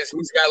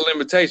he's got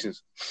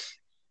limitations.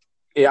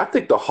 Yeah, I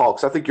think the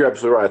Hawks. I think you're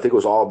absolutely right. I think it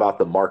was all about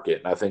the market,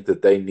 and I think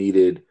that they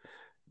needed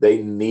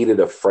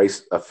a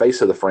face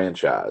of the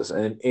franchise.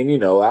 And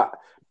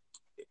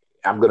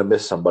I'm going to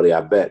miss somebody, I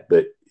bet,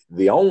 but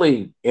the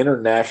only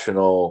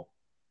international,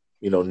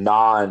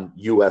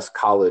 non-U.S.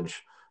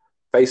 college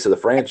face of the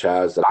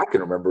franchise that I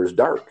can remember is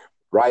Dirk.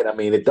 Right? I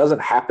mean, it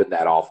doesn't happen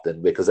that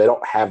often because they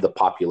don't have the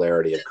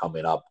popularity of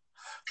coming up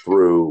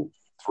through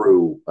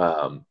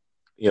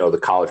the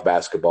college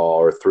basketball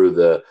or through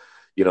the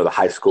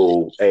high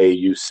school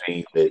AAU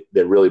scene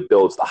that really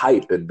builds the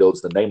hype and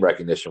builds the name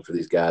recognition for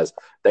these guys.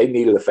 They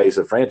needed a face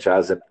of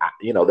franchise, and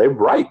they're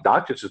right.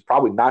 Doncic is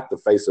probably not the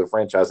face of the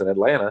franchise in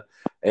Atlanta,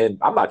 and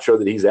I'm not sure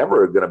that he's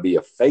ever going to be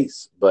a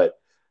face, but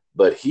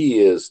he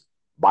is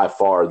by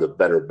far the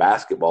better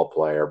basketball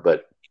player.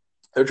 But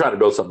they're trying to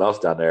build something else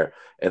down there,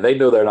 and they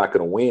know they're not going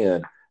to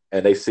win,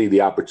 and they see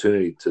the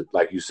opportunity to,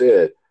 like you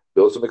said,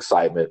 build some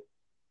excitement.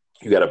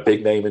 You got a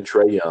big name in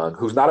Trae Young,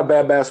 who's not a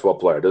bad basketball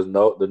player.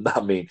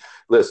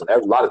 Listen, a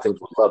lot of teams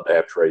would love to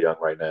have Trae Young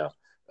right now.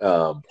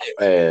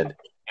 And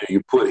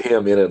you put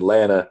him in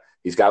Atlanta,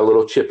 he's got a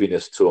little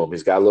chippiness to him.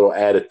 Ne's got a little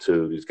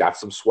attitude. He's got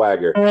some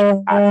swagger.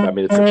 I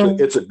mean,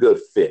 it's a good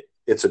fit.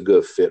 It's a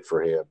good fit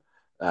for him,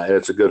 and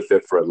it's a good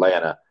fit for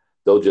Atlanta.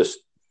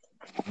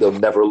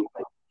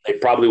 They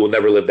probably will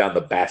never live down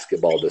the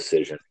basketball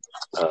decision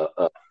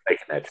of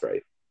making that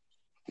trade.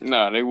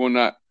 No, they will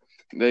not.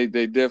 They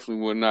definitely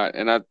will not.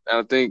 And I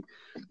think,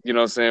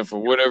 for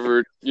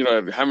whatever,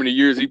 how many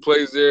years he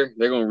plays there,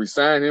 they're going to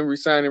resign him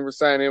as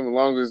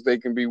long as they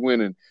can be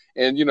winning.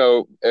 And,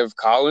 if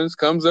Collins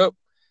comes up,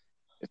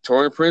 if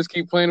Taurean Prince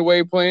keep playing the way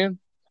he's playing,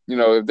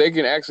 if they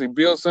can actually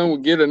build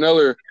someone, get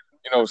another,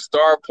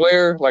 star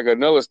player, like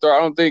another star. I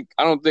don't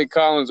think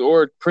Collins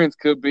or Prince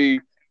could be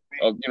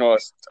a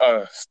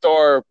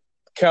star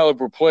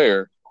caliber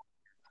player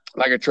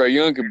like a Trae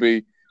Young could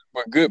be,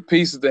 but good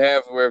pieces to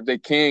have where if they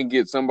can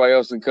get somebody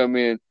else to come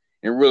in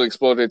and really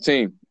explode their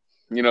team.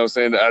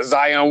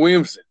 Zion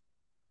Williamson,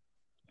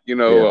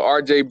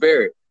 RJ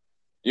Barrett,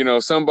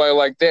 somebody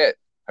like that,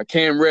 a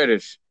Cam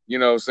Reddish,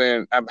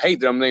 I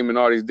hate that I'm naming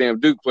all these damn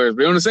Duke players,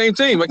 but they're on the same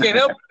team. I can't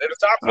help it. They're the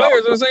top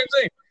players on the same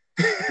team.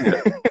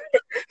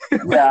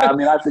 Yeah, I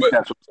mean, I think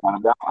that's what's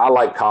fun. I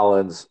like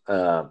Collins.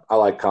 I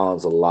like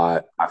Collins a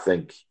lot. I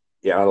think,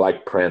 I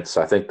like Prince.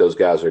 I think those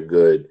guys are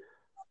good,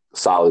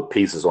 solid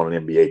pieces on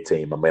an NBA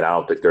team. I mean, I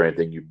don't think they're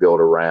anything you build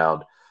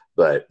around,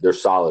 but they're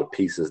solid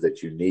pieces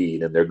that you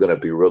need, and they're going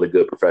to be really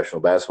good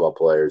professional basketball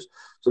players.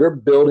 So they're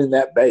building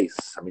that base.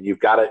 I mean, you've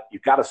got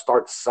to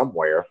start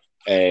somewhere,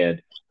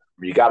 and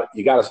you got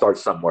to start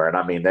somewhere. And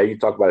I mean, now you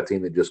talk about a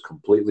team that just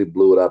completely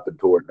blew it up and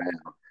tore it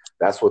down.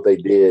 That's what they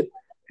did.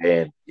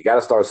 And you got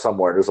to start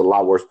somewhere. There's a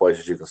lot worse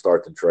places you can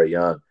start than Trae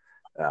Young,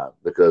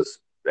 because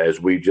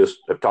as we just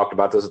have talked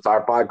about this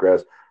entire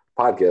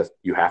podcast,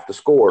 you have to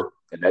score,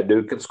 and that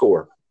dude can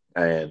score.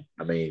 And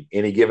I mean,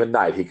 any given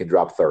night he can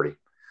drop 30,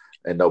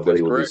 and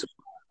nobody would be surprised.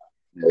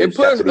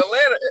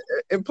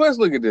 And plus,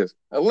 look at this.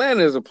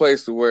 Atlanta is a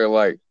place to where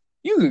like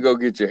you can go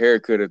get your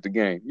haircut at the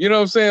game. You know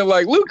what I'm saying?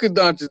 Like Luka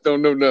Doncic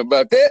don't know nothing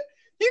about that.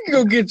 You can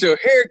go get your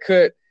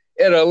haircut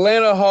at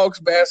Atlanta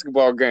Hawks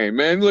basketball game,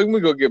 man. Look, let me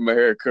go get my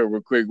haircut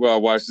real quick while I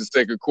watch the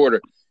second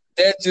quarter.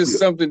 That just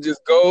something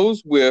just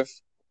goes with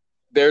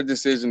their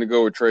decision to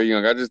go with Trae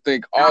Young. I just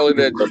think all of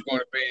that just going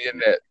to be in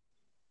that.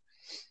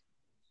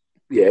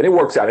 Yeah, and it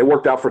works out. It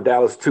worked out for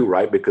Dallas too,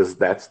 right? Because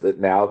that's that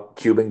now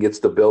Cuban gets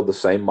to build the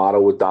same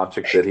model with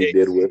Doncic that he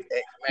did with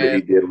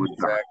Man, John.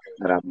 exactly.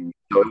 And I mean,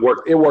 so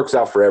it works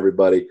out for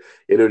everybody.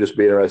 It'll just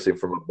be interesting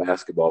from a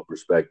basketball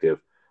perspective,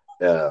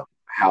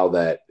 how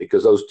that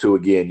because those two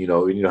again, you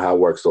know how it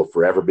works. They'll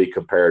forever be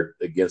compared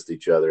against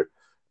each other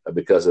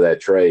because of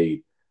that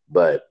trade.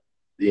 But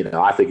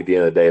I think at the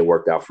end of the day, it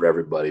worked out for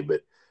everybody.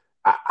 But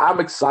I'm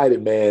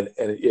excited, man.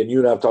 And you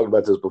and I have talked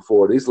about this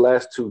before. These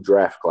last two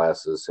draft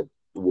classes have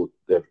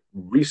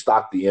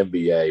restocked the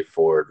NBA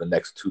for the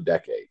next 2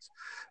 decades.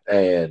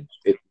 And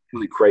it's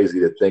really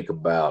crazy to think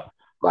about,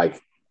 like,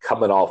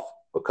 coming off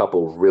a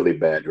couple of really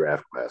bad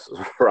draft classes,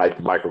 right?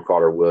 The Michael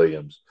Carter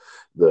Williams,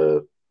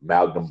 the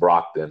Malcolm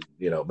Brogdon,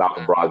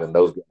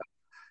 those guys,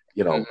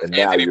 and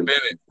now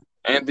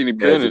Anthony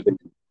Bennett.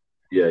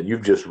 yeah,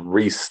 you've just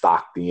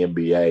restocked the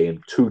NBA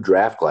in two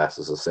draft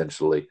classes,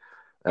 essentially.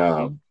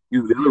 The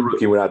other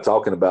rookie we're not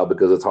talking about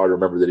because it's hard to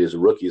remember that he's a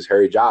rookie is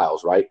Harry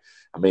Giles, right?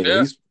 I mean,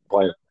 he's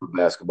playing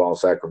basketball in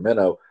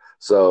Sacramento.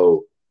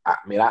 So, I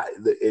mean,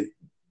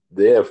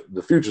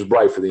 the future's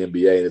bright for the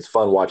NBA, and it's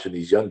fun watching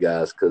these young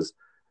guys because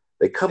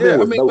they come in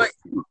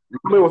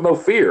with no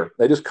fear.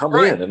 They just come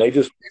in and they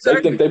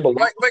think they belong.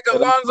 Like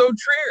Alonzo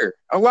Trier.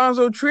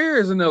 Alonzo Trier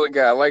is another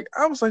guy. Like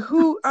I was like,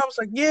 who? I was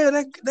like,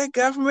 yeah, that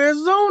guy from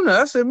Arizona.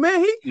 I said,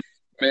 man,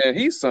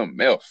 he's something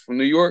else from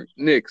New York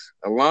Knicks.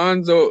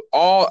 Alonzo,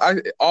 all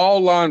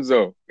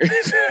Alonzo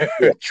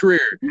Trier.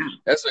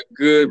 That's a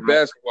good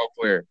basketball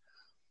player.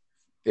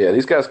 Yeah,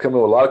 these guys come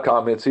in with a lot of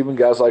comments. Even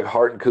guys like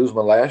Hart and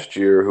Kuzma last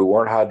year, who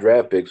weren't high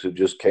draft picks, who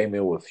just came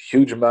in with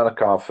huge amount of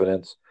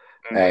confidence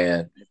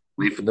and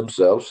belief in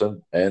themselves,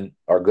 and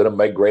are going to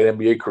make great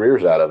NBA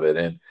careers out of it.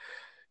 And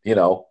you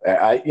and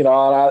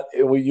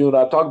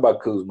I talk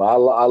about Kuzma.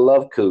 I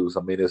love Kuz.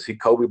 I mean, is he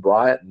Kobe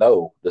Bryant?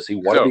 No. Does he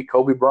want to be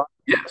Kobe Bryant?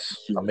 Yes.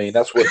 I mean,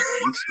 that's what.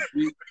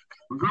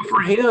 Good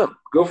for him.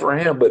 Good for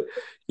him. But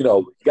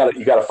you got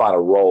to find a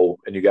role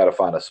and you got to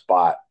find a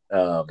spot.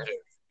 And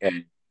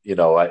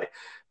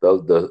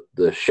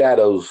the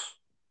shadows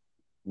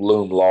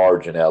loom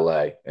large in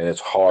LA, and it's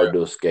hard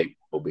to escape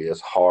Kobe.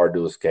 It's hard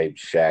to escape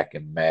Shaq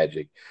and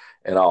Magic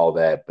and all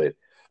that. But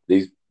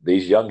these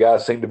young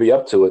guys seem to be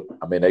up to it.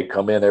 I mean, they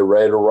come in, they're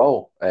ready to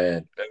roll,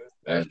 and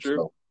that's true.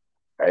 So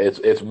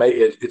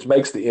it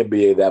makes the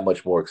NBA that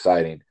much more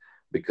exciting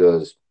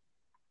because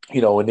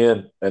and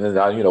then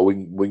we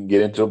can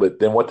get into it. But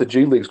then what the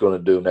G League's going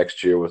to do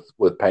next year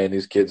with paying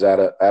these kids out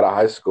of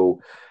high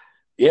school.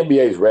 The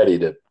NBA's ready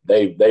to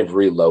they've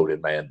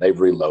reloaded, man. They've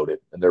reloaded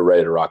and they're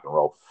ready to rock and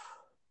roll.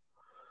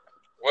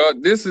 Well,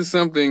 this is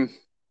something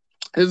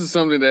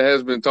that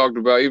has been talked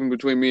about even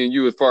between me and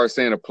you as far as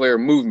saying a player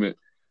movement.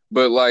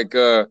 But like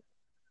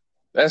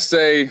let's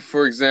say,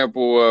 for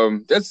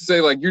example, let's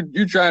say like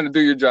you're trying to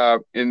do your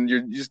job and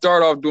you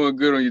start off doing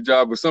good on your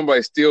job, but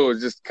somebody still is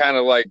just kind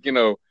of like,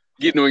 getting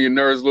on your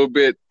nerves a little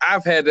bit.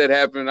 I've had that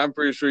happen. I'm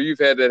pretty sure you've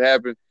had that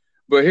happen.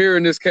 But here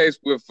in this case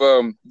with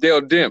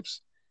Dale Demps,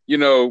 it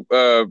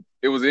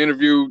was an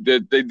interview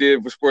that they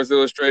did with Sports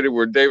Illustrated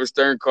where David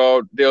Stern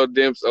called Dale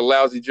Demps a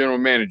lousy general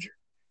manager.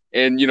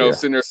 And,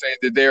 sitting there saying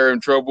that they're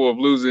in trouble of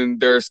losing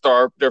their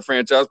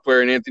franchise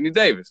player in Anthony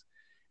Davis.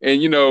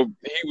 And, he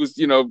was,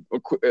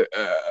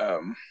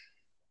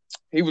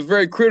 he was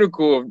very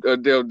critical of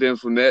Dale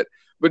Demps from that.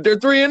 But they're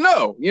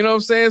 3-0, you know what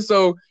I'm saying?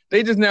 So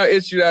they just now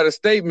issued out a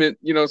statement,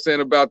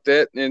 saying about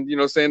that and,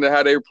 saying that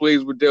how they were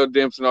pleased with Dale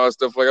Demps and all that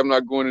stuff. Like, I'm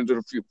not going into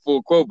the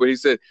full quote, but he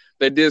said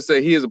they did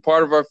say he is a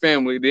part of our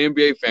family, the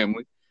NBA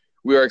family.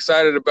 We are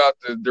excited about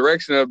the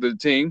direction of the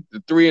team, the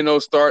 3-0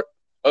 start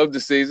of the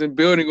season,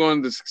 building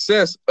on the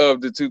success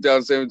of the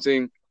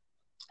 2017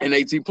 and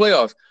 18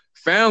 playoffs.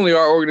 Finally,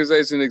 our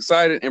organization is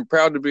excited and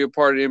proud to be a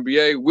part of the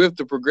NBA with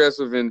the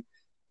progressive and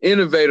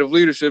innovative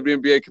leadership of the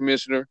NBA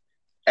commissioner,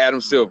 Adam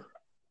Silver.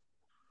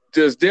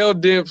 Does Dale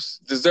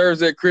Demps deserve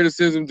that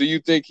criticism? Do you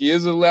think he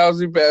is a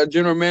lousy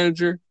general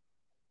manager?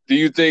 Do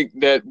you think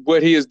that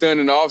what he has done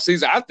in the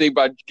offseason, I think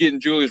by getting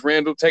Julius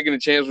Randle, taking a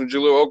chance with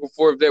Jahlil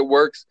Okafor, if that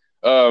works,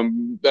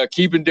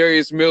 keeping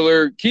Darius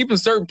Miller, keeping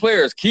certain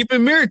players,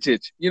 keeping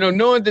Mirotic,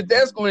 knowing that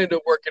that's going to end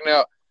up working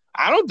out.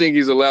 I don't think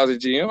he's a lousy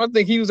GM. I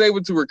think he was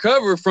able to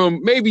recover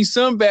from maybe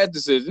some bad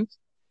decisions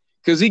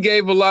because he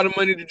gave a lot of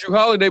money to Drew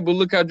Holiday, but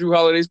look how Drew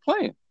Holiday's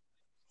playing.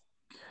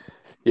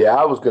 Yeah,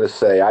 I was going to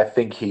say I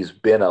think he's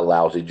been a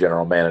lousy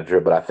general manager,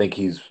 but I think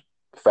he's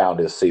found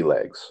his sea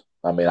legs.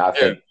 I mean, I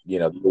think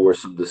there were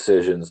some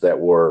decisions that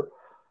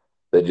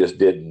just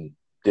didn't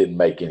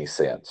make any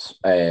sense,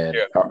 and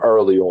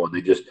early on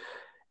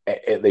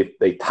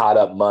they tied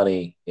up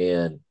money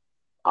in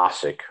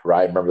Osik,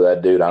 right? Remember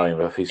that dude? I don't even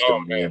know if he's still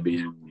in the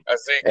NBA. I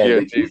think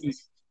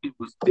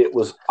it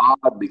was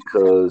odd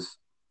because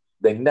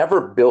they never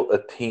built a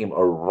team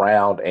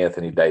around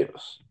Anthony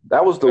Davis.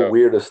 That was the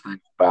weirdest thing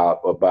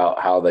about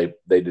how they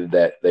did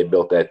that. They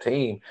built that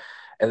team,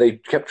 and they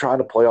kept trying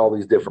to play all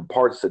these different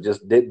parts that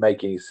just didn't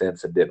make any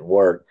sense and didn't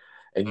work.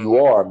 And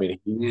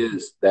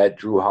that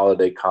Drew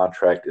Holiday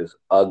contract is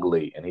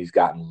ugly, and he's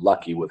gotten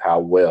lucky with how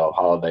well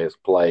Holiday has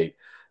played.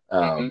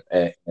 Mm-hmm.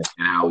 and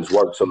how he's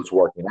worked. So it's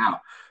working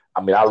out.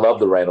 I mean, I love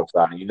the Randall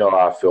signing. You know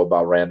how I feel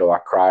about Randall. I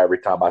cry every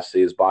time I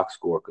see his box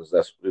score because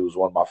it was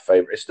one of my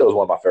favorite. It still is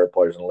one of my favorite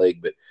players in the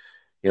league. But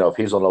if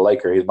he's on the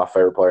Laker, he's my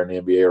favorite player in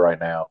the NBA right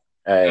now.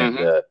 And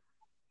Mm-hmm.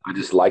 I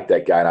just like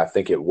that guy, and I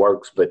think it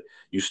works. But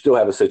you still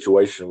have a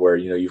situation where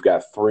you've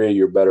got three of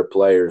your better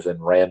players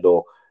in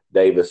Randall,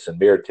 Davis,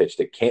 and Mirotic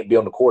that can't be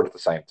on the court at the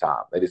same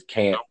time. They just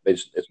can't.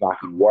 It's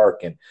not going to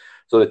work. And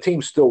so the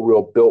team's still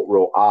built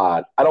real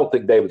odd. I don't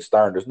think David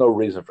Stern. There's no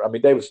reason for. I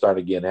mean, David Stern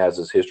again has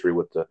his history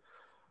with the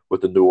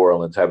New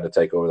Orleans having to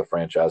take over the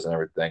franchise and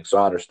everything. So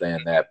I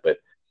understand that, but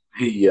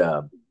he.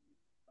 No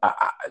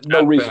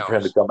Out of reason for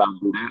him to bounds. come out and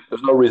do that.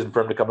 There's no reason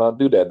for him to come out and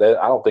do that.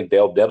 I don't think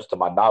Dale Demps, to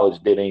my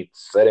knowledge,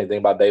 said anything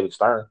about David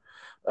Stern.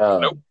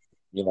 Nope.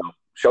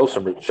 Show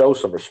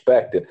some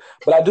respect.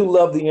 But I do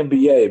love the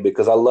NBA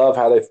because I love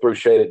how they threw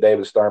shade at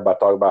David Stern by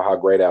talking about how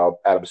great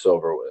Adam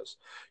Silver was.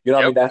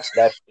 I mean, that's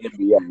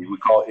NBA. We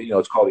call it,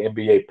 it's called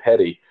NBA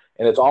petty,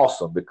 and it's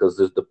awesome because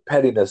the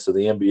pettiness of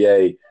the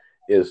NBA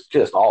is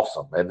just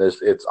awesome, and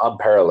it's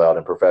unparalleled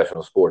in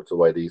professional sports the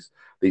way these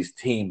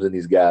teams and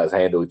these guys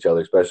handle each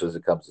other, especially as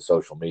it comes to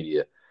social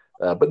media.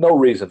 But no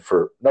reason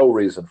for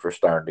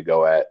Stern to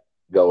go at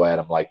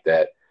him like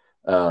that.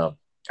 I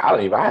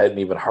hadn't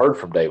even heard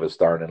from David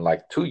Stern in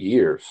like 2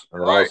 years,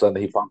 and then all of a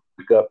sudden he popped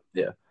back up.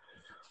 Yeah.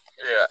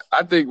 Yeah,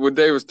 I think what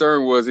David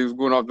Stern he was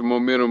going off the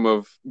momentum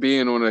of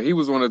being he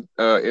was on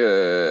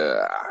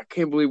I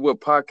can't believe what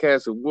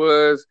podcast it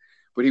was,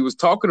 but he was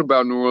talking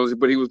about New Orleans,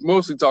 but he was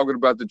mostly talking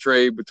about the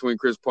trade between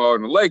Chris Paul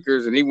and the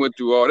Lakers, and he went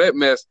through all that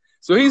mess.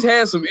 So he's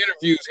had some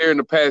interviews here in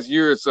the past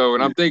year or so,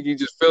 and I'm thinking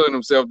he's just feeling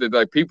himself that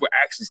like people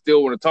actually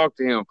still want to talk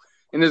to him.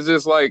 And it's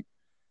just like,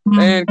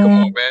 man, come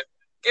on, man.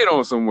 Get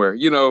on somewhere,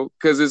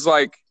 because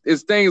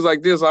it's things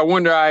like this. I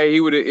wonder how he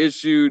would have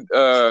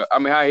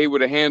how he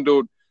would have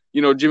handled,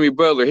 Jimmy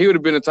Butler. He would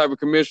have been the type of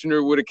commissioner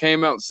who would have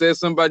came out and said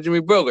something about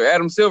Jimmy Butler.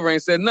 Adam Silver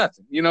ain't said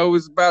nothing. It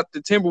was about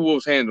the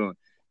Timberwolves handling.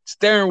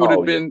 Stern would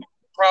have been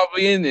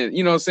probably in it.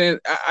 You know what I'm saying?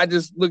 I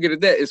just look at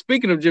it that. And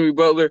speaking of Jimmy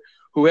Butler,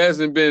 who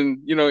hasn't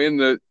been,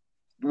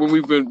 when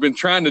we've been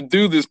trying to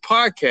do this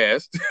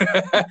podcast,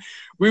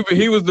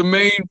 he was the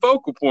main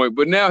focal point.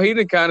 But now he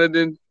got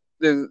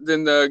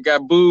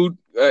booed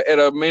at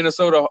a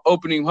Minnesota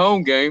opening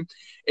home game,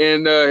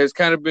 and has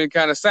kind of been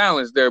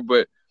silenced there.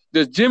 But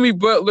does Jimmy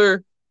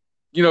Butler,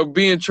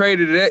 being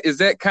traded, is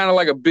that kind of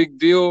like a big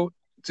deal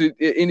to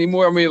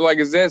anymore? I mean, like,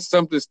 is that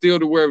something still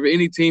to where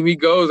any team he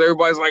goes,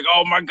 everybody's like,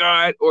 oh my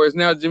God? Or is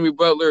now Jimmy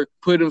Butler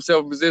put himself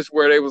in a position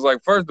where they was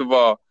like, first of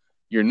all,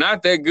 you're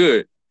not that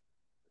good,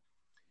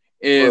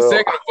 and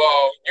second of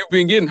all, you've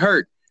been getting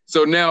hurt.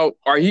 So now,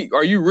 are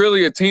you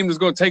really a team that's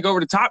going to take over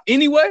the top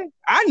anyway?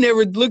 I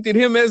never looked at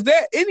him as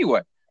that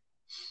anyway.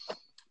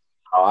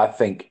 I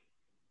think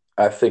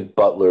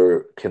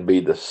Butler can be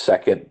the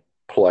second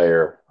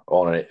player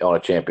on a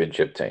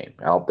championship team.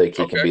 I don't think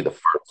he can be the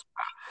first.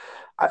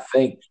 I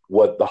think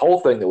what the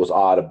whole thing that was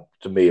odd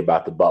to me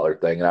about the Butler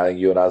thing, and I think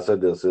you and I said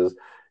this, is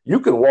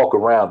you can walk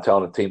around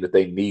telling a team that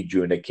they need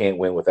you and they can't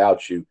win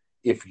without you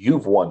if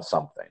you've won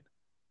something.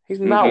 He's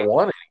not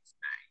won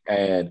anything,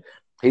 and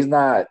he's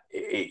not.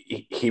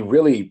 He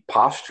really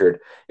postured.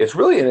 It's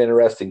really an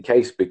interesting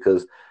case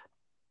because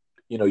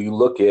you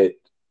look at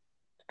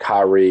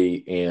Kyrie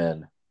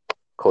in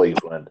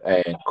Cleveland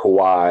and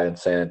Kawhi in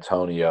San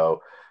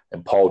Antonio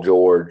and Paul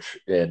George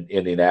in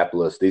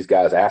Indianapolis. These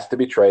guys asked to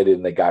be traded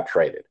and they got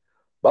traded.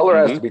 Butler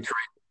asked to be traded.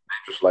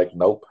 They're just like,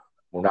 nope,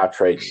 we're not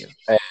trading you.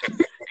 And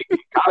it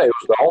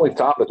was the only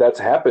time that's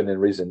happened in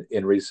recent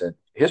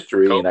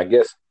history. Cool. And I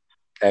guess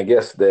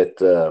that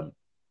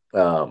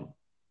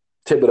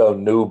Thibodeau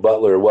knew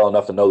Butler well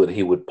enough to know that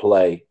he would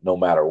play no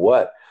matter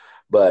what.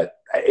 But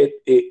I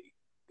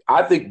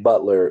think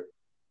Butler.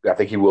 I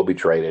think he will be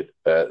traded.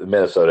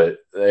 Minnesota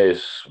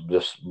is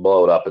just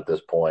blow it up at this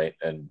point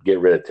and get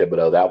rid of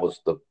Thibodeau. That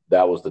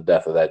was the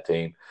death of that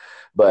team.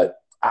 But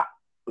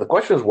the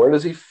question is, where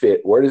does he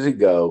fit? Where does he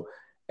go?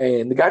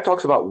 And the guy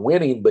talks about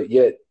winning, but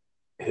yet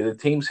the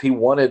teams he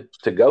wanted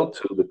to go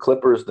to, the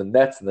Clippers, the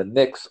Nets, and the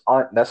Knicks,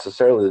 aren't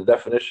necessarily the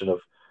definition of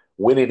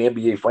winning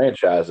NBA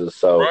franchises.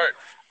 So I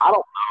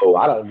don't know.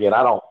 I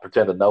don't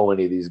pretend to know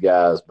any of these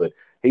guys, but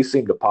he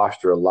seemed to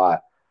posture a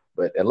lot.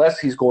 But unless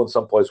he's going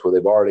someplace where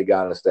they've already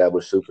got an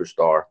established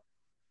superstar,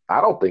 I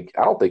don't think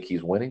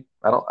he's winning.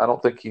 I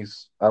don't think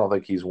he's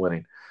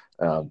winning.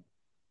 I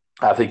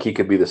think he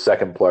could be the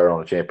second player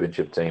on a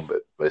championship team,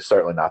 but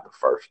certainly not the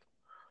first.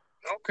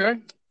 Okay.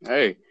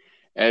 Hey,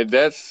 and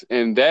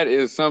that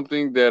is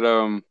something that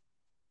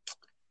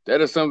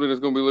that's going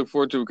to be looked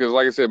forward to, because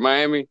like I said,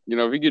 Miami,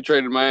 if he get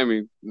traded to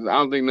Miami, I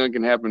don't think nothing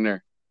can happen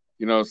there.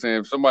 You know what I'm saying?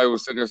 If somebody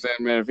was sitting there saying,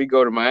 man, if he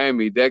go to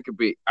Miami, that could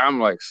be, I'm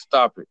like,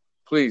 stop it.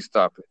 Please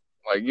stop it.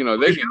 Like,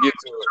 they can get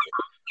to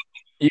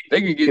it. They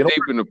can get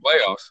deep in the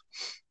playoffs.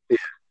 In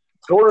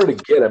order to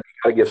get him, you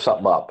got to give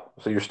something up.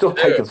 So you're still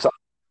taking something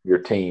from your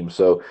team.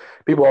 So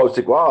people always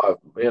think, well,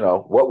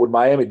 what would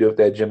Miami do if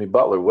they had Jimmy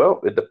Butler? Well,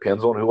 it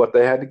depends on what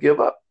they had to give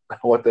up.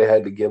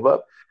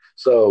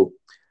 So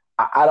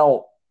I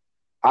don't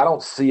I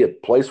don't see a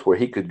place where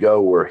he could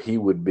go where he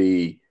would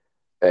be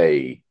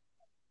a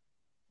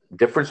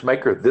difference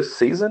maker this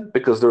season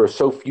because there are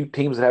so few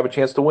teams that have a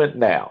chance to win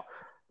now.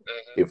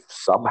 If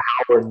somehow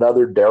or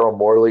another Daryl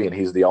Morley, and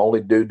he's the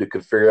only dude that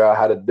could figure out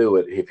how to do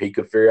it, if he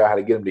could figure out how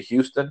to get him to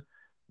Houston,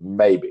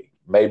 maybe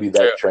Yeah.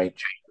 that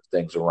changes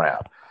things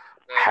around.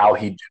 How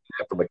he did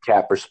that from a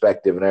cap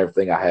perspective and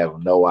everything, I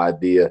have no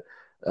idea.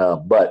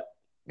 But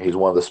he's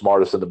one of the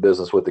smartest in the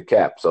business with the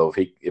cap. So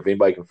if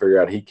anybody can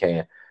figure out he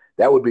can,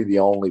 that would be the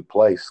only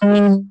place.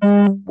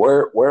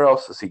 Where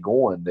else is he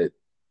going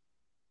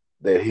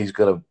that he's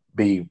going to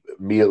be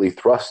immediately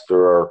thrust,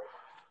 or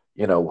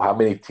how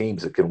many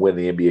teams that can win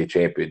the NBA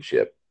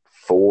championship?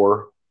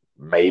 4,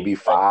 maybe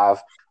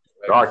 5.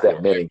 There aren't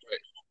that many.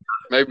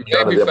 Maybe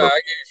 5. I give you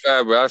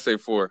 5, but I say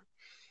 4.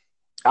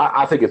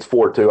 I think it's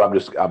 4 too.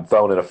 I'm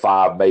throwing in a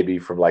 5 maybe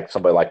from like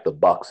somebody like the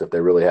Bucks if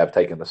they really have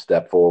taken a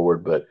step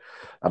forward. But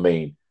I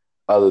mean,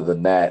 other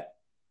than that,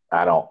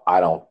 I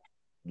don't.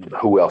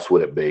 Who else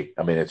would it be?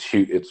 I mean,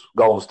 it's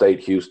Golden State,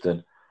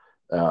 Houston,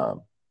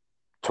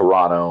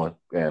 Toronto,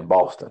 and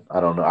Boston. I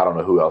don't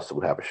know who else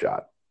would have a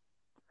shot.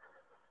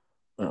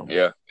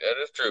 Yeah, that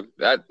is true.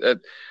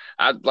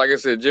 I like I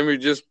said, Jimmy,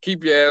 just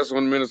keep your ass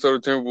on the Minnesota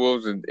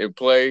Timberwolves and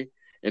play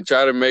and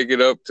try to make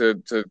it up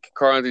to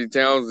Karl-Anthony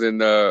Towns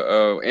and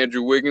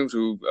Andrew Wiggins,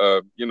 who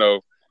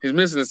he's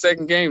missing the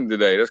second game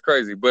today. That's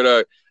crazy.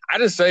 But I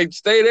just say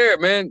stay there,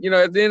 man.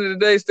 At the end of the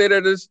day, stay there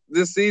this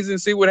season,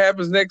 see what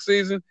happens next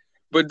season.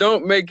 But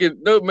don't make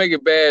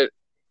it bad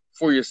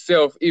for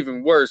yourself,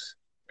 even worse,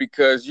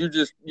 because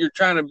you're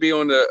trying to be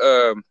on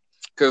the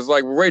because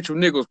like Rachel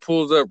Nichols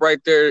pulls up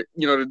right there,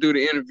 to do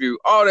the interview.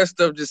 All that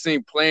stuff just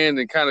seemed planned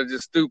and kind of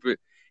just stupid.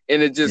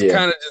 And it just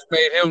kind of just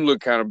made him look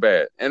kind of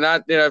bad. And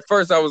at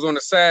first I was on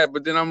the side,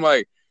 but then I'm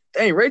like,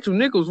 dang, Rachel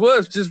Nichols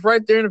was just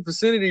right there in the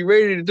vicinity,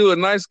 ready to do a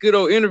nice, good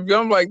old interview.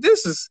 I'm like,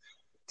 this is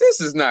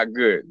not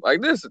good.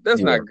 Like that's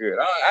not good.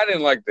 I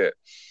didn't like that.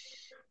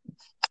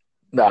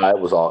 No, it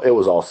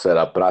was all set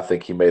up, but I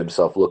think he made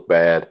himself look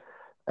bad,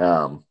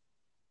 and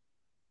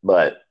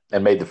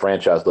made the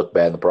franchise look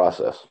bad in the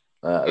process.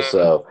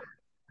 So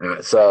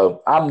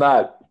I'm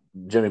not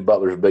Jimmy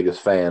Butler's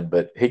biggest fan,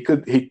 but he's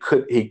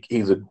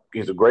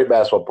a great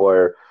basketball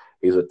player.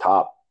 He's a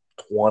top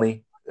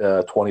 20,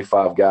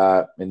 25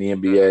 guy in the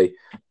NBA.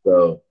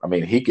 So I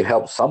mean, he could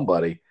help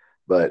somebody,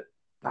 but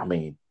I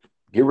mean,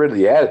 get rid of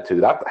the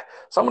attitude.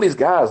 Some of these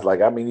guys,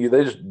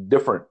 they're just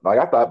different. Like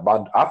I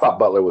thought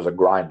Butler was a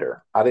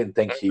grinder. I didn't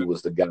think he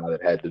was the guy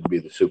that had to be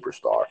the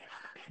superstar.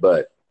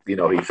 But he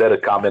said a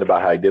comment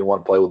about how he didn't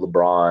want to play with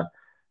LeBron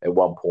at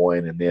one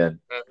point, and then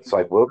it's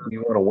like, well, do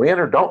you want to win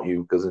or don't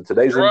you? Because in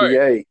today's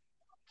NBA,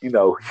 you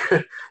go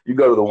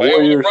to the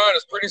Warriors. LeBron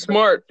is pretty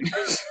smart.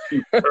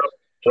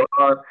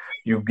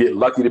 You get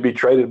lucky to be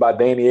traded by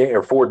Danny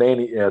or for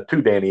Danny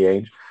to Danny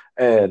Ainge,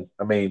 and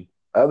I mean,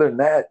 other than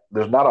that,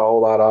 there's not a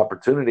whole lot of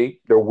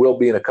opportunity. There will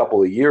be in a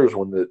couple of years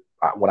when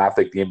I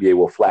think the NBA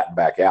will flatten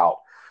back out,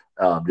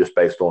 just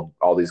based on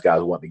all these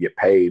guys wanting to get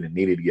paid and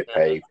needing to get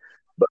paid.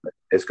 But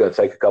it's going to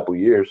take a couple of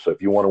years. So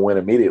if you want to win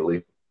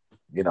immediately,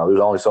 there's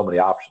only so many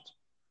options.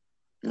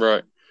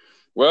 Right.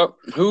 Well,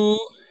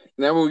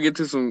 now we'll get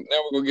to some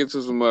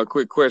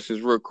quick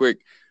questions real quick.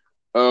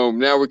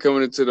 Now we're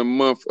coming into the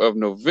month of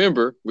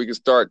November. We can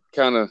start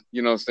kind of,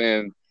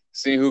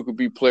 seeing who could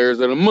be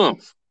players of the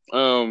month.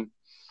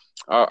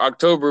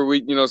 October,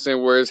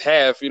 where it's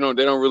half, they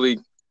don't really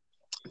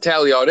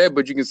tally all that,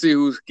 but you can see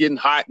who's getting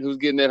hot and who's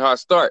getting that hot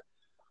start.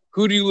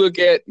 Who do you look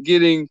at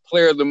getting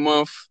player of the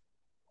month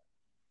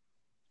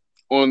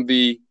on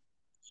the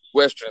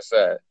Western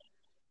side?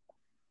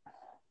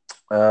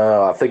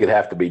 I think it'd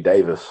have to be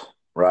Davis,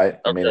 right?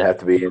 Okay. I mean, it'd have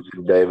to be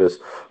Davis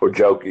or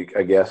Jokic,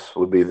 I guess,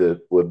 would be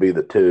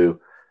the two.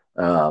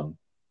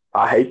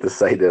 I hate to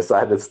say this,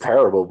 it's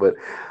terrible, but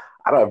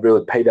I don't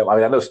really pay that. I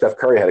mean, I know Steph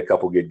Curry had a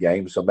couple good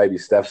games, so maybe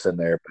Steph's in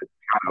there, but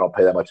I don't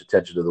pay that much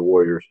attention to the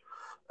Warriors,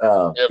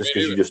 just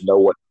because you just know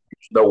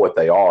what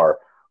they are.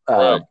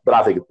 Right. But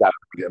I think it's got.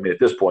 I mean, at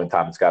this point in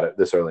time,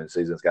 this early in the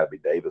season, it's got to be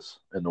Davis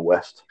in the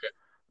West.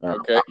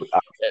 Okay.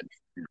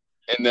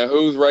 And now,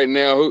 who's right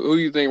now? Who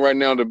you think right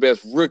now the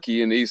best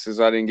rookie in the East? Since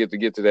I didn't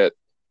get to that.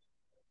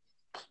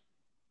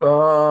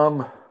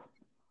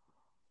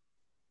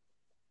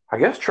 I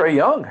guess Trae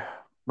Young,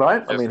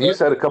 right? Yes, I mean, he's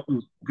had a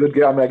couple good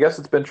games. I mean, I guess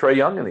it's been Trae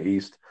Young in the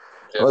East,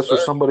 unless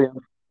there's somebody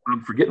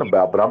I'm forgetting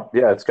about. But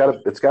it's got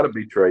to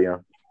be Trae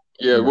Young.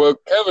 Yeah, well,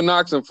 Kevin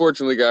Knox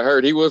unfortunately got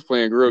hurt. He was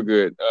playing real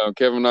good.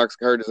 Kevin Knox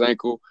hurt his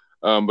ankle.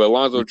 But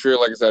Alonzo Trier,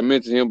 like I said, I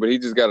mentioned him, but he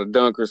just got a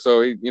dunk or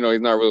so. He's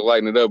not really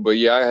lighting it up. But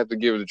yeah, I have to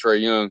give it to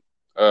Trae Young.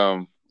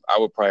 I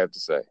would probably have to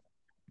say.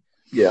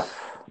 Yeah.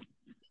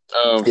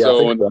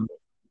 So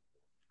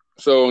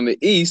on the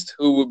East,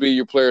 who would be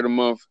your player of the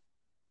month?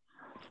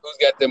 Who's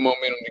got that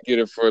momentum to get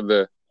it for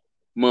the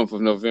month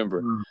of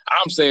November?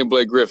 I'm saying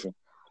Blake Griffin.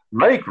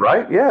 Blake,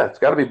 right? Yeah, it's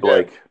got to be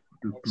Blake.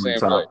 Yeah. I'm saying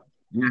Blake.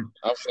 Yeah.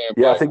 I'm saying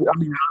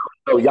Blake.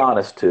 Yeah,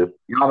 Giannis too.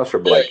 Giannis or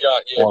Blake.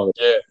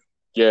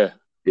 Yeah.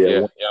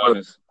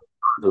 Giannis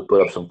will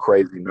put up some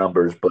crazy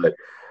numbers, but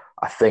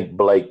I think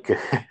Blake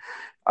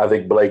I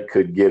think Blake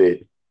could get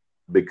it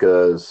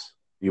because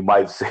you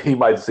might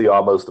see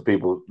almost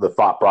the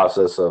thought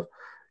process of,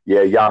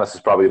 yeah, Giannis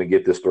is probably going to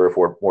get this 3 or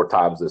 4 more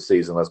times this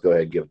season. Let's go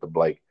ahead and give it to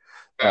Blake.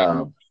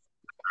 Mm-hmm.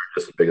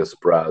 Just the biggest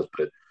surprise,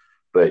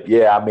 but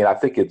yeah, I mean, I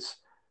think it's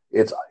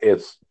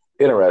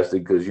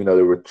interesting because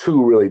there were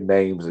two really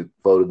names that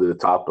floated to the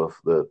top of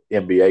the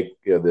NBA,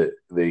 the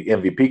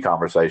MVP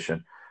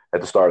conversation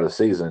at the start of the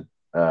season,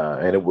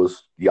 and it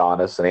was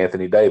Giannis and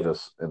Anthony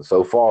Davis, and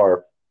so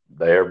far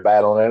they're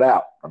battling it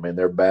out. I mean,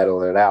 they're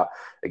battling it out.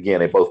 Again,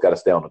 they both got to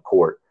stay on the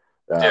court,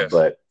 Yes.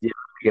 but yeah,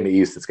 in the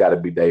East, it's got to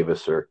be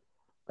Davis and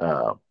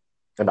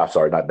I'm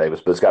sorry, not Davis,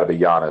 but it's got to be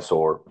Giannis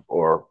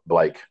or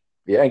Blake.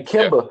 Yeah, and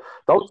Kimba,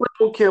 don't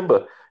sleep on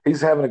Kimba. He's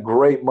having a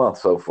great month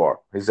so far.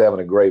 He's having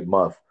a great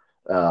month.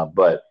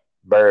 But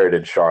Barrett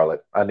and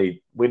Charlotte,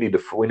 we need a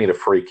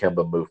free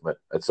Kimba movement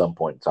at some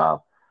point in time.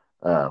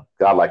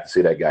 I'd like to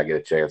see that guy get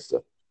a chance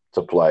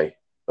to play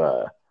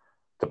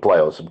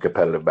on some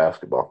competitive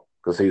basketball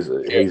because he's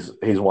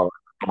one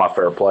of my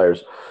favorite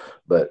players.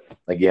 But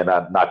again,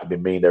 not to be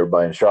mean to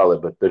everybody in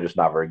Charlotte, but they're just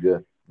not very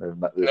good. They're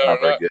not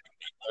very good.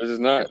 It's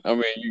just not. I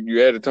mean,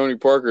 you added Tony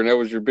Parker, and that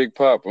was your big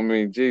pop. I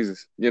mean,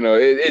 Jesus,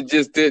 it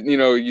just didn't.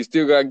 You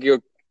still got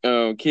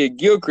Kid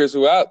Gilchrist,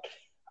 who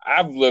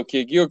I've loved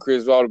Kid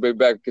Gilchrist all the way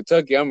back in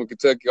Kentucky. I'm in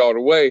Kentucky all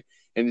the way,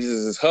 and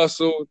just his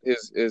hustle,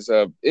 his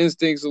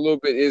instincts a little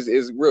bit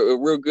is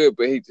real good,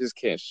 but he just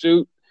can't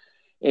shoot,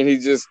 and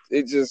his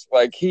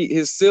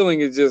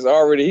ceiling is just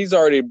he's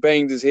already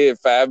banged his head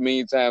 5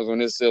 million times on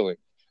his ceiling.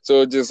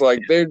 So it's just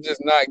like they're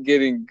just not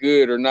getting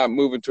good or not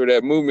moving to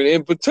that movement.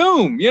 And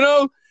Batum,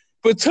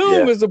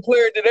 Batum is a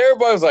player that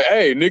everybody's like,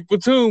 hey, Nick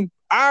Batum.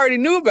 I already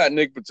knew about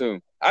Nick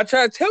Batum. I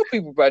try to tell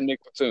people about Nick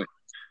Batum.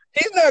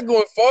 He's not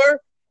going far,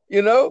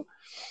 Good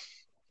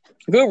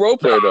role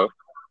player though.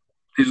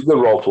 He's a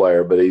good role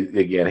player, but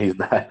he's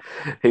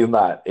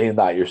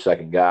not your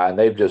second guy. And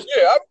they've just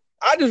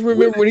I just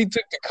remember when he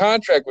took the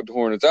contract with the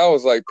Hornets. I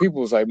was like,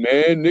 people was like,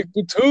 man, Nick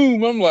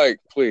Batum. I'm like,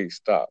 please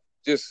stop.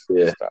 Just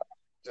stop.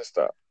 Just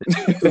stop.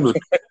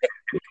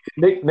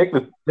 Nick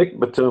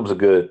Batum's a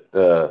good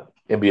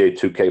NBA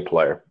 2K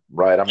player,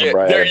 right? I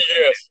remember there he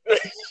is.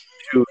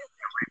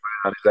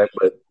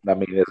 But I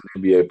mean, as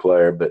an NBA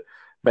player, but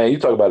man, you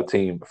talk about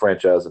a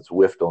franchise that's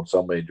whiffed on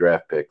so many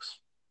draft picks.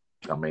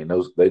 I mean,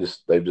 they've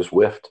just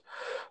whiffed.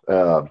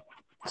 And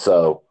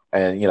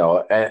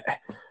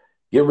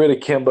get rid of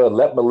Kimba,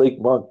 let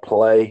Malik Monk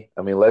play.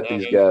 I mean, let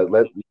these guys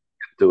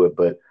do it.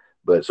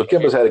 But so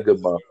Kimba's had a good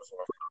month.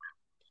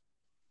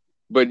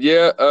 But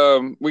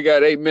we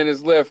got 8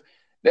 minutes left.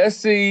 Let's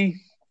see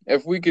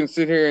if we can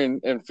sit here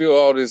and fill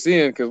all this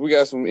in because we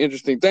got some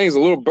interesting things. A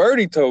little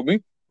birdie told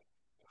me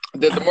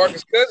that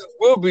DeMarcus Cousins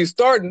will be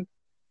starting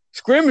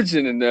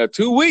scrimmaging in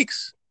 2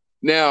 weeks.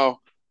 Now,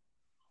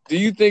 do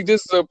you think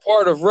this is a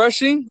part of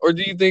rushing, or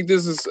do you think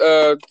this is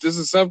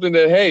something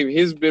that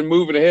he's been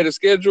moving ahead of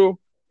schedule,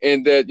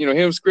 and that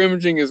him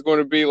scrimmaging is going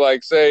to be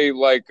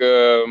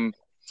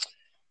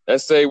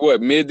let's say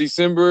what,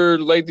 mid-December,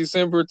 late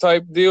December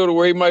type deal to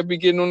where he might be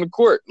getting on the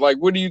court? Like,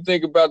 what do you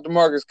think about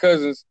DeMarcus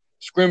Cousins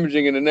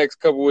scrimmaging in the next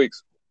couple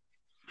weeks?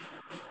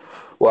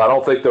 Well, I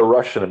don't think they're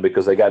rushing him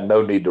because they got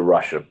no need to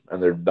rush him.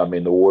 And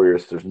the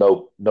Warriors, there's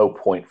no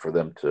point for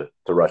them to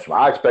rush him.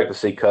 I expect to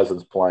see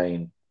Cousins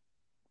playing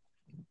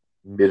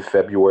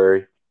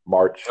mid-February,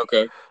 March.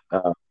 Okay.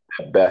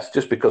 At best,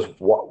 just because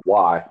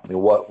why? I mean,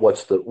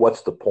 what's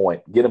the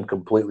point? Get him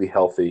completely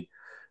healthy.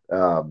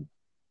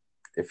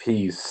 If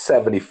he's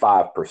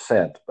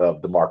 75%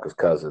 of DeMarcus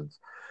Cousins,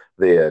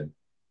 then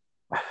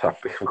of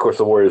course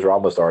the Warriors are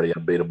almost already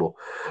unbeatable.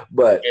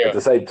 But at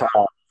the same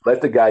time,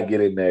 let the guy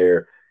get in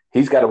there.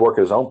 He's got to work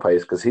at his own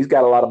pace because he's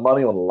got a lot of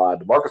money on the line.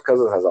 DeMarcus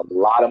Cousins has a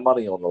lot of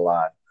money on the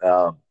line,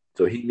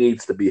 so he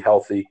needs to be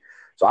healthy.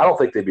 So I don't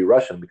think they'd be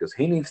rushing him because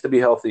he needs to be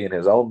healthy in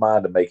his own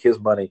mind to make his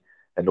money.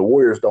 And the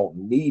Warriors don't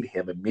need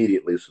him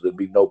immediately, so there'd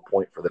be no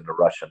point for them to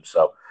rush him.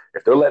 So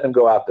if they're letting him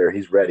go out there,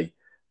 he's ready.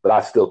 But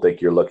I still think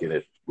you're looking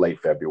at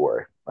late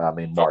February. I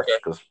mean, March.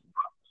 Because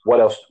what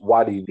else?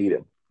 Why do you need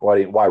him?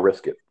 Why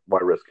risk it? Why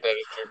risk it?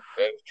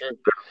 That is true.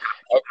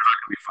 Okay.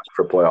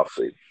 For playoff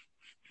seed.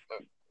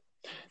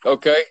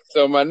 Okay,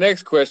 so my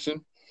next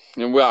question,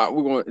 and we're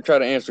going to try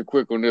to answer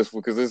quick on this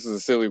one because this is a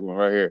silly one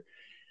right here.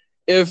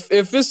 If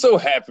it so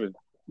happened,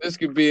 this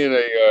could be in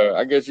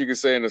I guess you could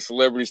say in a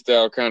celebrity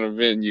style kind of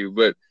venue,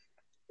 but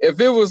if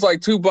it was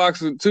like a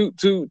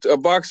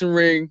boxing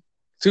ring,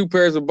 2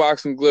 pairs of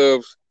boxing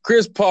gloves,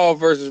 Chris Paul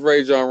versus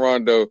Rajon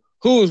Rondo,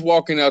 who is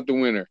walking out the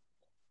winner?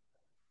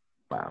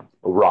 Wow.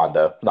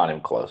 Rondo, not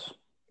even close.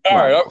 All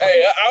right.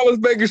 I was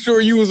making sure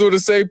you was on the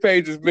same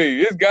page as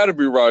me. It's got to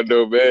be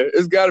Rondo, man.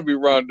 It's got to be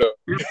Rondo.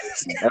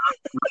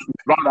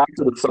 I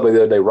said somebody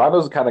the other day,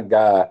 Rondo's the kind of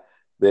guy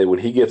that when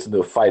he gets into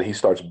a fight, he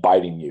starts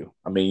biting you.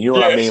 I mean, you know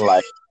what I mean?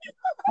 Like,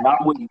 I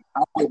wouldn't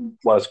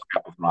want to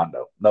scrap with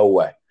Rondo. No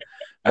way.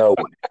 No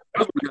way.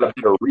 He's got a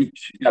better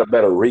reach. He's got a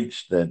better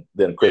reach than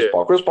Chris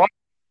Paul. Chris Paul,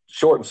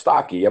 short and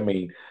stocky. I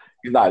mean,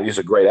 he's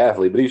a great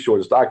athlete, but he's short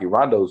and stocky.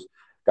 Rondo's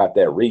got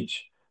that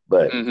reach.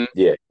 But,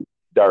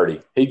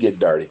 dirty. He'd get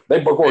dirty.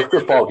 Of course,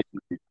 Chris Paul gets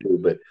dirty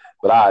too,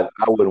 but I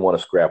wouldn't want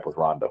to scrap with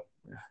Rondo.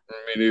 Me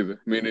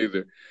neither. Me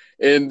neither.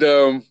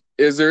 And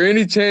is there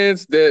any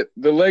chance that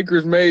the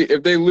Lakers may,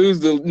 if they lose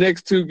the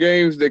next two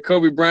games, that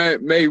Kobe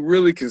Bryant may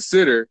really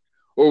consider,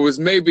 or was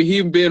maybe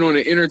him being on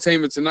an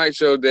Entertainment Tonight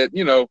show that,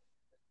 you know,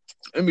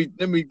 let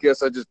me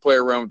guess, I just play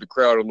around with the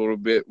crowd a little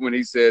bit when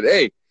he said,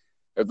 "Hey,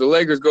 if the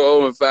Lakers go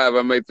 0-5,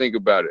 I may think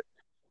about it."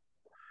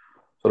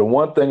 So the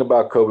one thing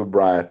about Kobe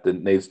Bryant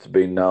that needs to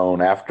be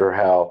known after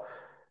how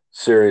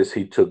serious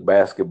he took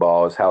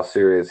basketball is how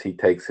serious he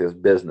takes his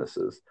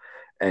businesses.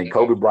 And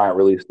Kobe Bryant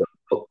released a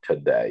book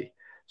today.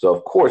 So,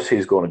 of course,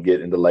 he's going to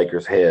get into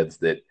Lakers' heads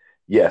that,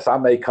 yes, I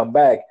may come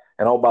back.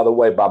 And, oh, by the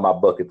way, buy my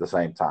book at the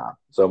same time.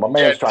 So my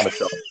man's trying to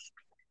show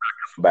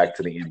him back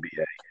to the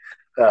NBA.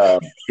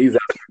 He's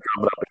out there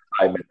coming up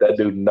excitement. That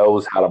dude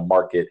knows how to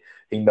market.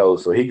 He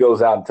knows. So he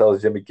goes out and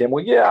tells Jimmy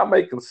Kimmel, yeah, I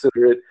may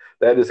consider it.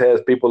 That just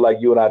has people like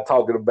you and I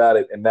talking about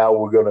it. And now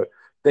we're going to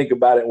think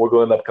about it, and we're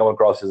going to end up coming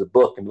across as a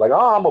book and be like,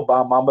 oh, I'm a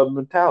buy Mamba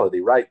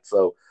mentality, right?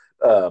 So,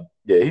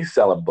 yeah, he's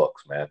selling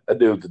books, man. That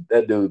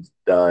dude's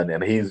done,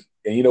 and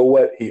you know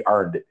what? He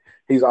earned it.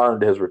 He's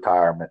earned his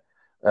retirement.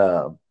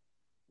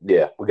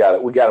 Yeah, we got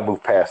to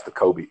move past the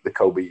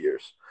Kobe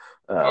years.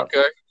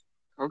 Okay.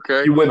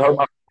 You wouldn't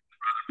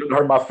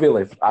hurt my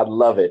feelings. I'd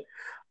love it,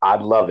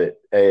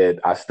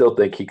 and I still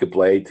think he could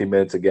play 18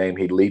 minutes a game.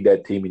 He'd lead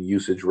that team in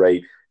usage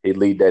rate. He'd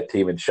lead that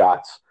team in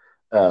shots.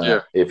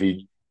 Even if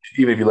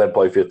you let him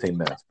play 15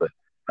 minutes, but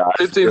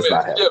 15 minutes.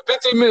 Yeah,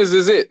 15 minutes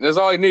is it. That's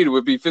all he needed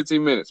would be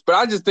 15 minutes. But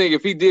I just think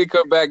if he did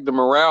come back, the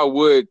morale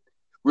would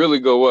really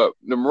go up.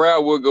 The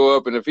morale would go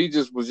up, and if he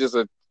just was just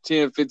a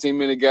 10,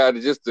 15-minute guy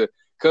to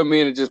come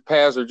in and just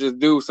pass or just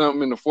do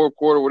something in the fourth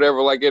quarter,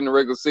 whatever, like in the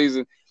regular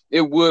season,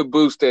 it would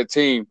boost that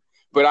team.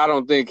 But I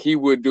don't think he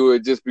would do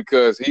it just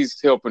because he's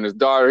helping his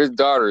daughter. His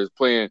daughter is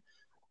playing.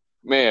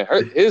 Man,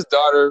 his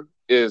daughter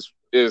is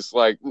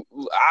like,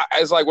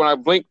 it's like when I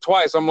blink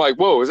twice, I'm like,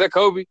 whoa, is that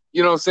Kobe?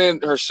 You know what I'm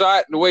saying? Her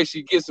shot, the way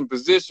she gets in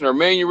position, her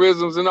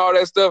mannerisms and all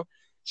that stuff,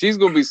 she's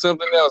going to be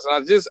something else.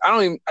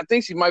 And I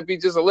think she might be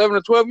just 11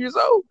 or 12 years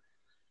old.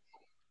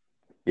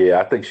 Yeah,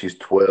 I think she's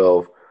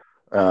 12.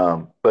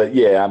 But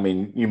yeah, I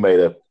mean, you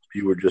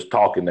were just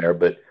talking there,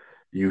 but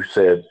you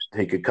said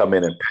he could come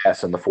in and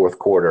pass in the fourth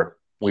quarter.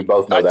 We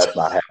both know that's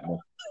not happening.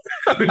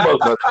 We both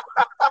know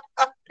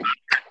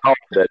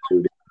that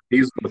dude.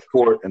 He's on the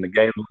court and the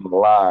game's on the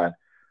line.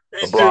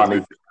 LeBron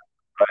needs to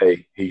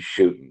play. He's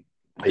shooting.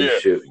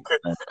 He's shooting.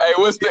 Hey,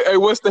 what's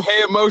the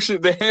hand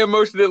motion? The hand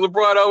motion that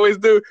LeBron always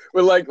do?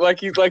 But like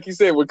he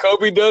said, when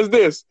Kobe does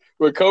this,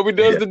 when Kobe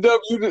does the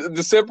W,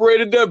 the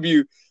separated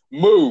W,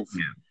 move.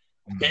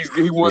 Yeah.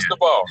 He wants the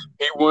ball.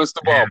 He wants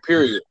the ball.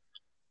 Period.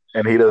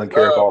 And he doesn't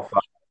care if all 5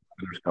 are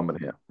coming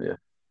in. Yeah.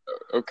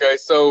 Okay,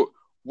 so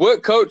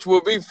what coach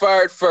will be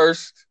fired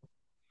first?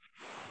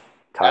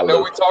 I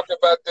know we talked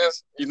about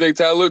this. You think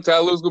Ty Lue's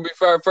gonna be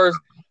fired first?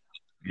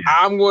 Yeah.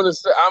 I'm gonna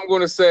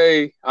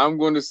say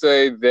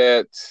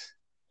that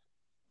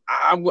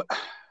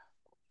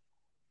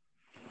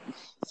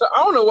so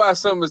I don't know why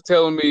something is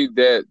telling me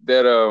that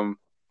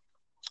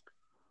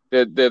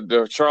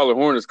the Charlotte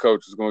Hornets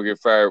coach is gonna get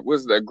fired.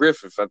 What's that?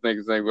 Griffith, I think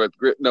his name was.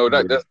 No,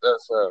 that's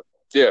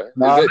yeah.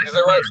 No, is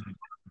that right?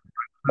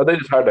 No, they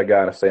just hired that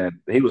guy and saying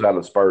he was out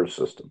of the Spurs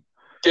system.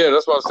 Yeah,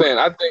 that's what I'm saying.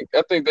 I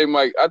think they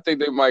might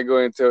go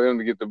ahead and tell him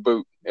to get the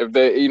boot. If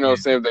they, you know what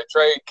I'm saying, if they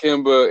trade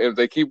Kimba, if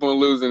they keep on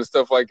losing and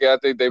stuff like that, I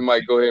think they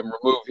might go ahead and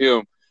remove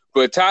him.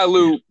 But Ty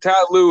Lue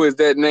is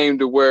that name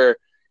to where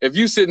if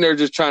you sitting there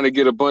just trying to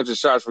get a bunch of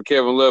shots for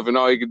Kevin Love and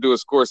all he can do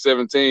is score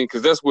 17,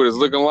 because that's what it's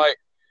looking like,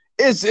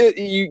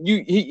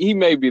 he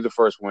may be the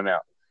first one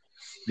out.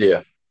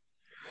 Yeah.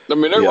 I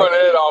mean, they're running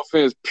that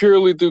offense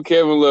purely through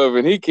Kevin Love,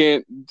 and he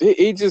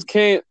just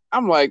can't.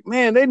 I'm like,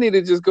 man, they need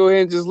to just go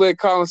ahead and just let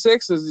Colin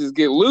Sexton just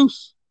get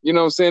loose. You know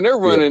what I'm saying? They're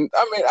running. Yeah.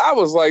 I mean, I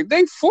was like,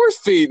 they force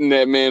feeding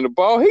that man the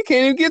ball. He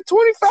can't even get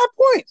 25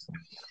 points.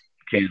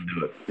 Can't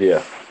do it.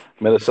 Yeah.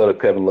 Minnesota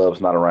Kevin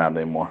Love's not around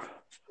anymore.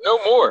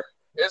 No more.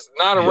 It's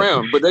not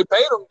around. But they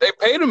paid him. They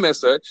paid him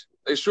as such.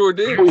 They sure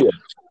did. Oh,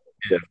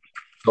 yeah.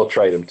 They'll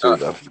trade him too,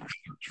 though.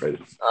 Trade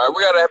him. All right,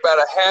 we got about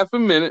a half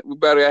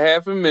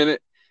a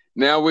minute.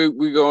 Now we're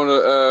going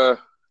to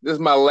this is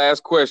my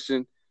last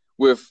question.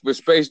 With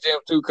Space Jam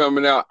 2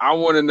 coming out, I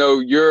want to know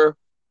your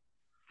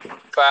 5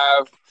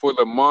 for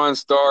the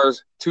Monstars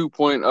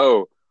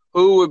 2.0.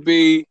 Who would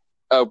be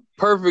a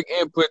perfect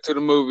input to the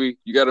movie?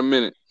 You got a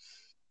minute.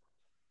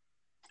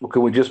 Well,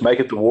 can we just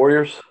make it the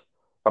Warriors?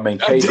 I mean,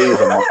 KD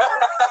is a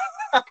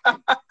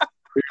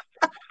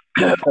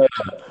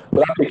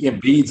but I think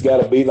Embiid's got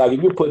to be like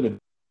if you're putting it.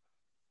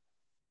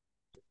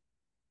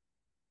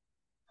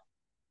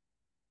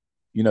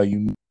 You know,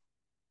 you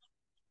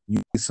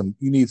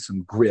need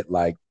some grit.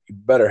 Like you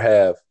better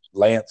have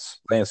Lance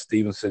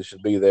Stevenson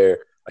should be there.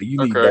 Like, you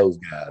need those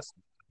guys.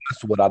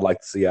 That's what I'd like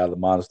to see out of the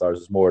Monstars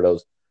is more of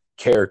those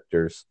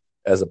characters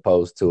as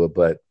opposed to it.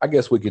 But I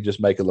guess we could just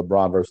make it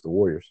LeBron versus the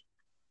Warriors.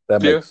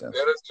 That makes sense.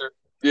 Yeah, that's true.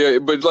 Yeah,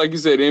 but like you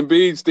said,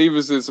 Embiid,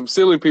 Stevenson, some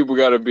silly people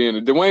got to be in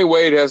it. Dwayne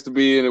Wade has to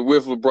be in it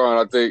with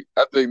LeBron. I think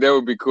that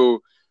would be cool.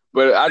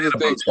 But I just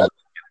think,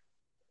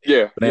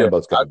 Banana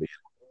Boat's got to be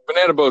in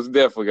Banana Boat's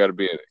definitely got to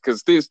be in it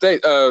because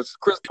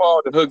Chris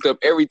Paul had hooked up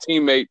every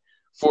teammate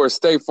for a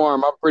State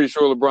Farm. I'm pretty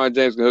sure LeBron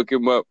James can hook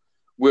him up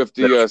with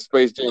the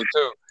Space Jam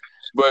too.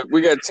 But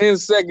we got 10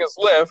 seconds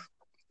left.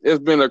 It's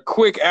been a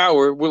quick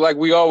hour, like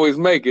we always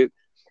make it.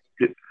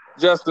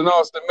 Justin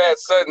Austin, Matt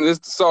Sutton, this is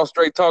the Soft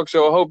Straight Talk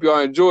Show. I hope y'all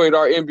enjoyed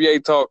our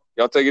NBA talk.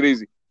 Y'all take it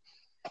easy.